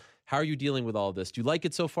 27-year-old. How are you dealing with all of this? Do you like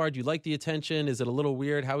it so far? Do you like the attention? Is it a little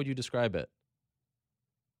weird? How would you describe it?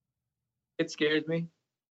 It scares me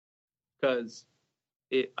because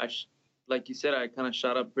like you said, I kind of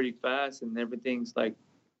shot up pretty fast, and everything's like,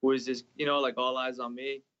 who is this? Like all eyes on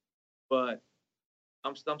me. But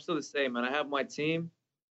I'm still the same, man. I have my team,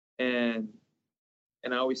 and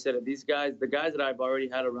I always said it. These guys, the guys that I've already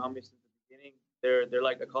had around me since the beginning, they're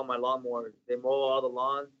like, I call my lawnmower. They mow all the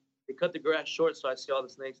lawn. They cut the grass short so I see all the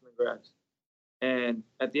snakes in the grass. And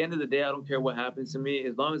at the end of the day, I don't care what happens to me.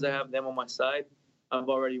 As long as I have them on my side, I've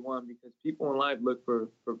already won, because people in life look for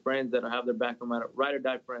friends that have their back no matter, ride or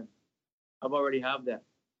die friends. I've already have that.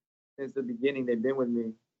 Since the beginning, they've been with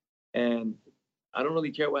me. And I don't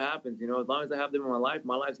really care what happens. As long as I have them in my life's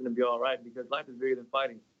going to be all right, because life is bigger than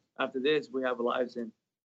fighting. After this, we have lives, and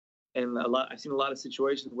I've seen a lot of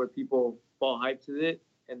situations where people fall hype to it,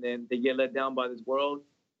 and then they get let down by this world,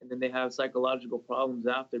 and then they have psychological problems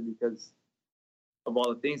after because of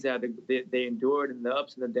all the things they endured, and the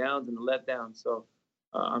ups and the downs and the letdowns. So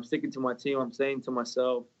I'm sticking to my team. I'm saying to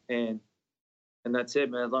myself, and that's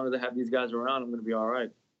it, man. As long as I have these guys around, I'm going to be all right.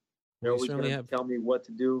 They're always going to tell me what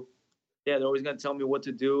to do. Yeah, they're always going to tell me what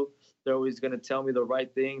to do. They're always going to tell me the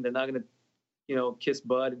right thing. They're not going to, kiss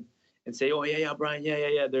butt and say, oh, yeah, Brian,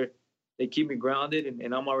 yeah. They keep me grounded,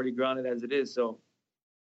 and I'm already grounded as it is. So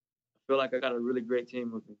I feel like I got a really great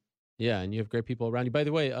team with me. Yeah, and you have great people around you. By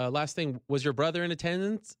the way, last thing, was your brother in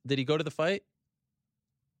attendance? Did he go to the fight?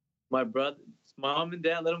 My brother, mom and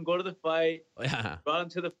dad let him go to the fight. Yeah. Brought him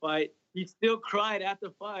to the fight. He still cried at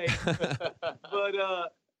the fight. But,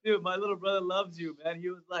 dude, my little brother loves you, man. He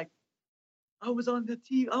was like, I was on the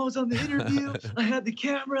TV. I was on the interview. I had the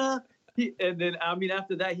camera. And then,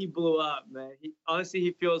 after that, he blew up, man. He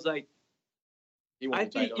feels like, he won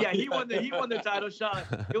the title shot.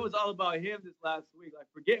 It was all about him this last week. Like,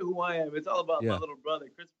 forget who I am. It's all about my little brother,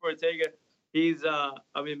 Christopher Ortega. He's,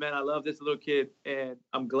 man, I love this little kid, and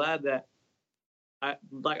I'm glad that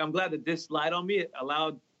this light on me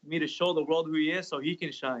allowed me to show the world who he is, so he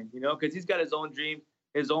can shine. Because he's got his own dreams.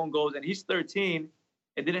 his own goals, and he's 13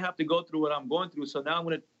 and didn't have to go through what I'm going through. So now I'm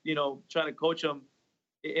going to, try to coach him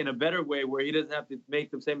in a better way where he doesn't have to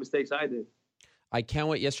make the same mistakes I did. I can't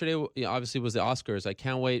wait. Yesterday, obviously, was the Oscars. I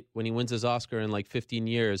can't wait when he wins his Oscar in like 15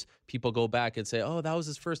 years. People go back and say, oh, that was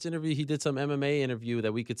his first interview. He did some MMA interview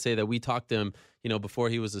that we could say that we talked to him, before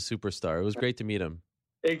he was a superstar. It was great to meet him.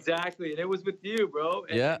 Exactly. And it was with you, bro.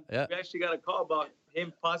 And yeah. We actually got a call about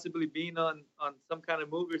him possibly being on some kind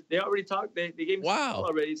of movie. They already talked. They gave me some call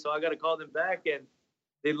already. So I got to call them back. And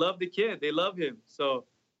they love the kid. They love him. So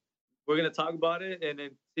we're going to talk about it. And then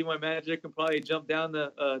see, my manager can probably jump down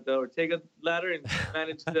the Ortega ladder and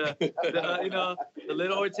manage the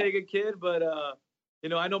little Ortega kid. But,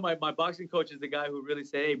 I know my boxing coach is the guy who really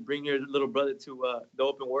said, hey, bring your little brother to the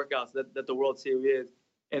open workouts that the World Series is.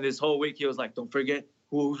 And this whole week he was like, don't forget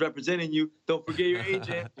who's representing you. Don't forget your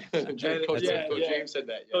agent. Coach James said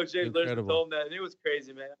that. Yeah. Coach James told him that. And it was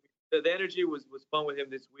crazy, man. The energy was fun with him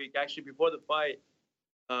this week. Actually, before the fight,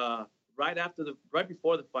 right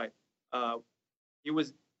before the fight, he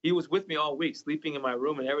was with me all week, sleeping in my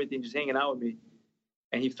room and everything, just hanging out with me.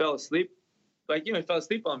 And he fell asleep. He fell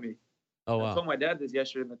asleep on me. Oh, wow. I told my dad this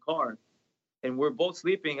yesterday in the car. And we're both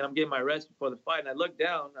sleeping, and I'm getting my rest before the fight. And I looked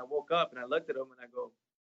down, and I woke up, and I looked at him, and I go,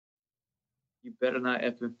 you better not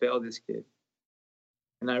effing fail this kid.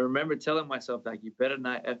 And I remember telling myself, like, you better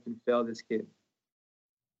not effing fail this kid.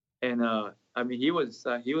 And, he was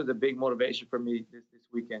a big motivation for me this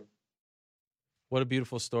weekend. What a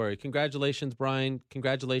beautiful story. Congratulations, Brian.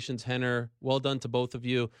 Congratulations, Rener. Well done to both of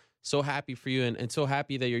you. So happy for you and so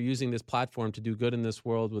happy that you're using this platform to do good in this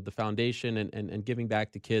world with the foundation and giving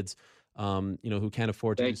back to kids, who can't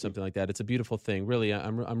afford to do something like that. It's a beautiful thing. Really,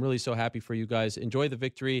 I'm really so happy for you guys. Enjoy the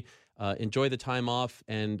victory. Enjoy the time off.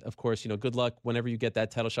 And, of course, good luck whenever you get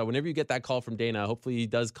that title shot. Whenever you get that call from Dana, hopefully he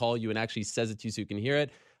does call you and actually says it to you so you can hear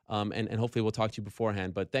it. And hopefully we'll talk to you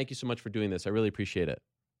beforehand. But thank you so much for doing this. I really appreciate it.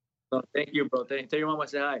 Oh, thank you, bro. Tell your mom I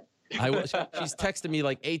say hi. She's texted me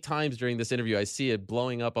like 8 times during this interview. I see it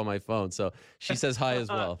blowing up on my phone. So she says hi as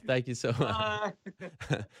well. Thank you so much.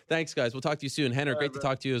 Thanks, guys. We'll talk to you soon. Rener, great to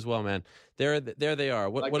talk to you as well, man. There they are.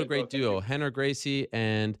 What a great duo. Rener Gracie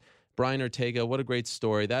and Brian Ortega. What a great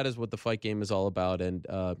story. That is what the fight game is all about. And,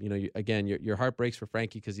 your heart breaks for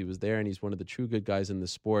Frankie because he was there and he's one of the true good guys in the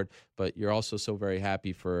sport. But you're also so very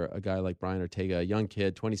happy for a guy like Brian Ortega, a young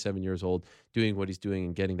kid, 27 years old, doing what he's doing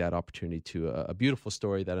and getting that opportunity to a beautiful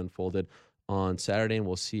story that unfolded on Saturday. And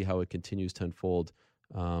we'll see how it continues to unfold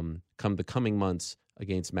come the coming months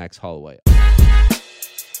against Max Holloway.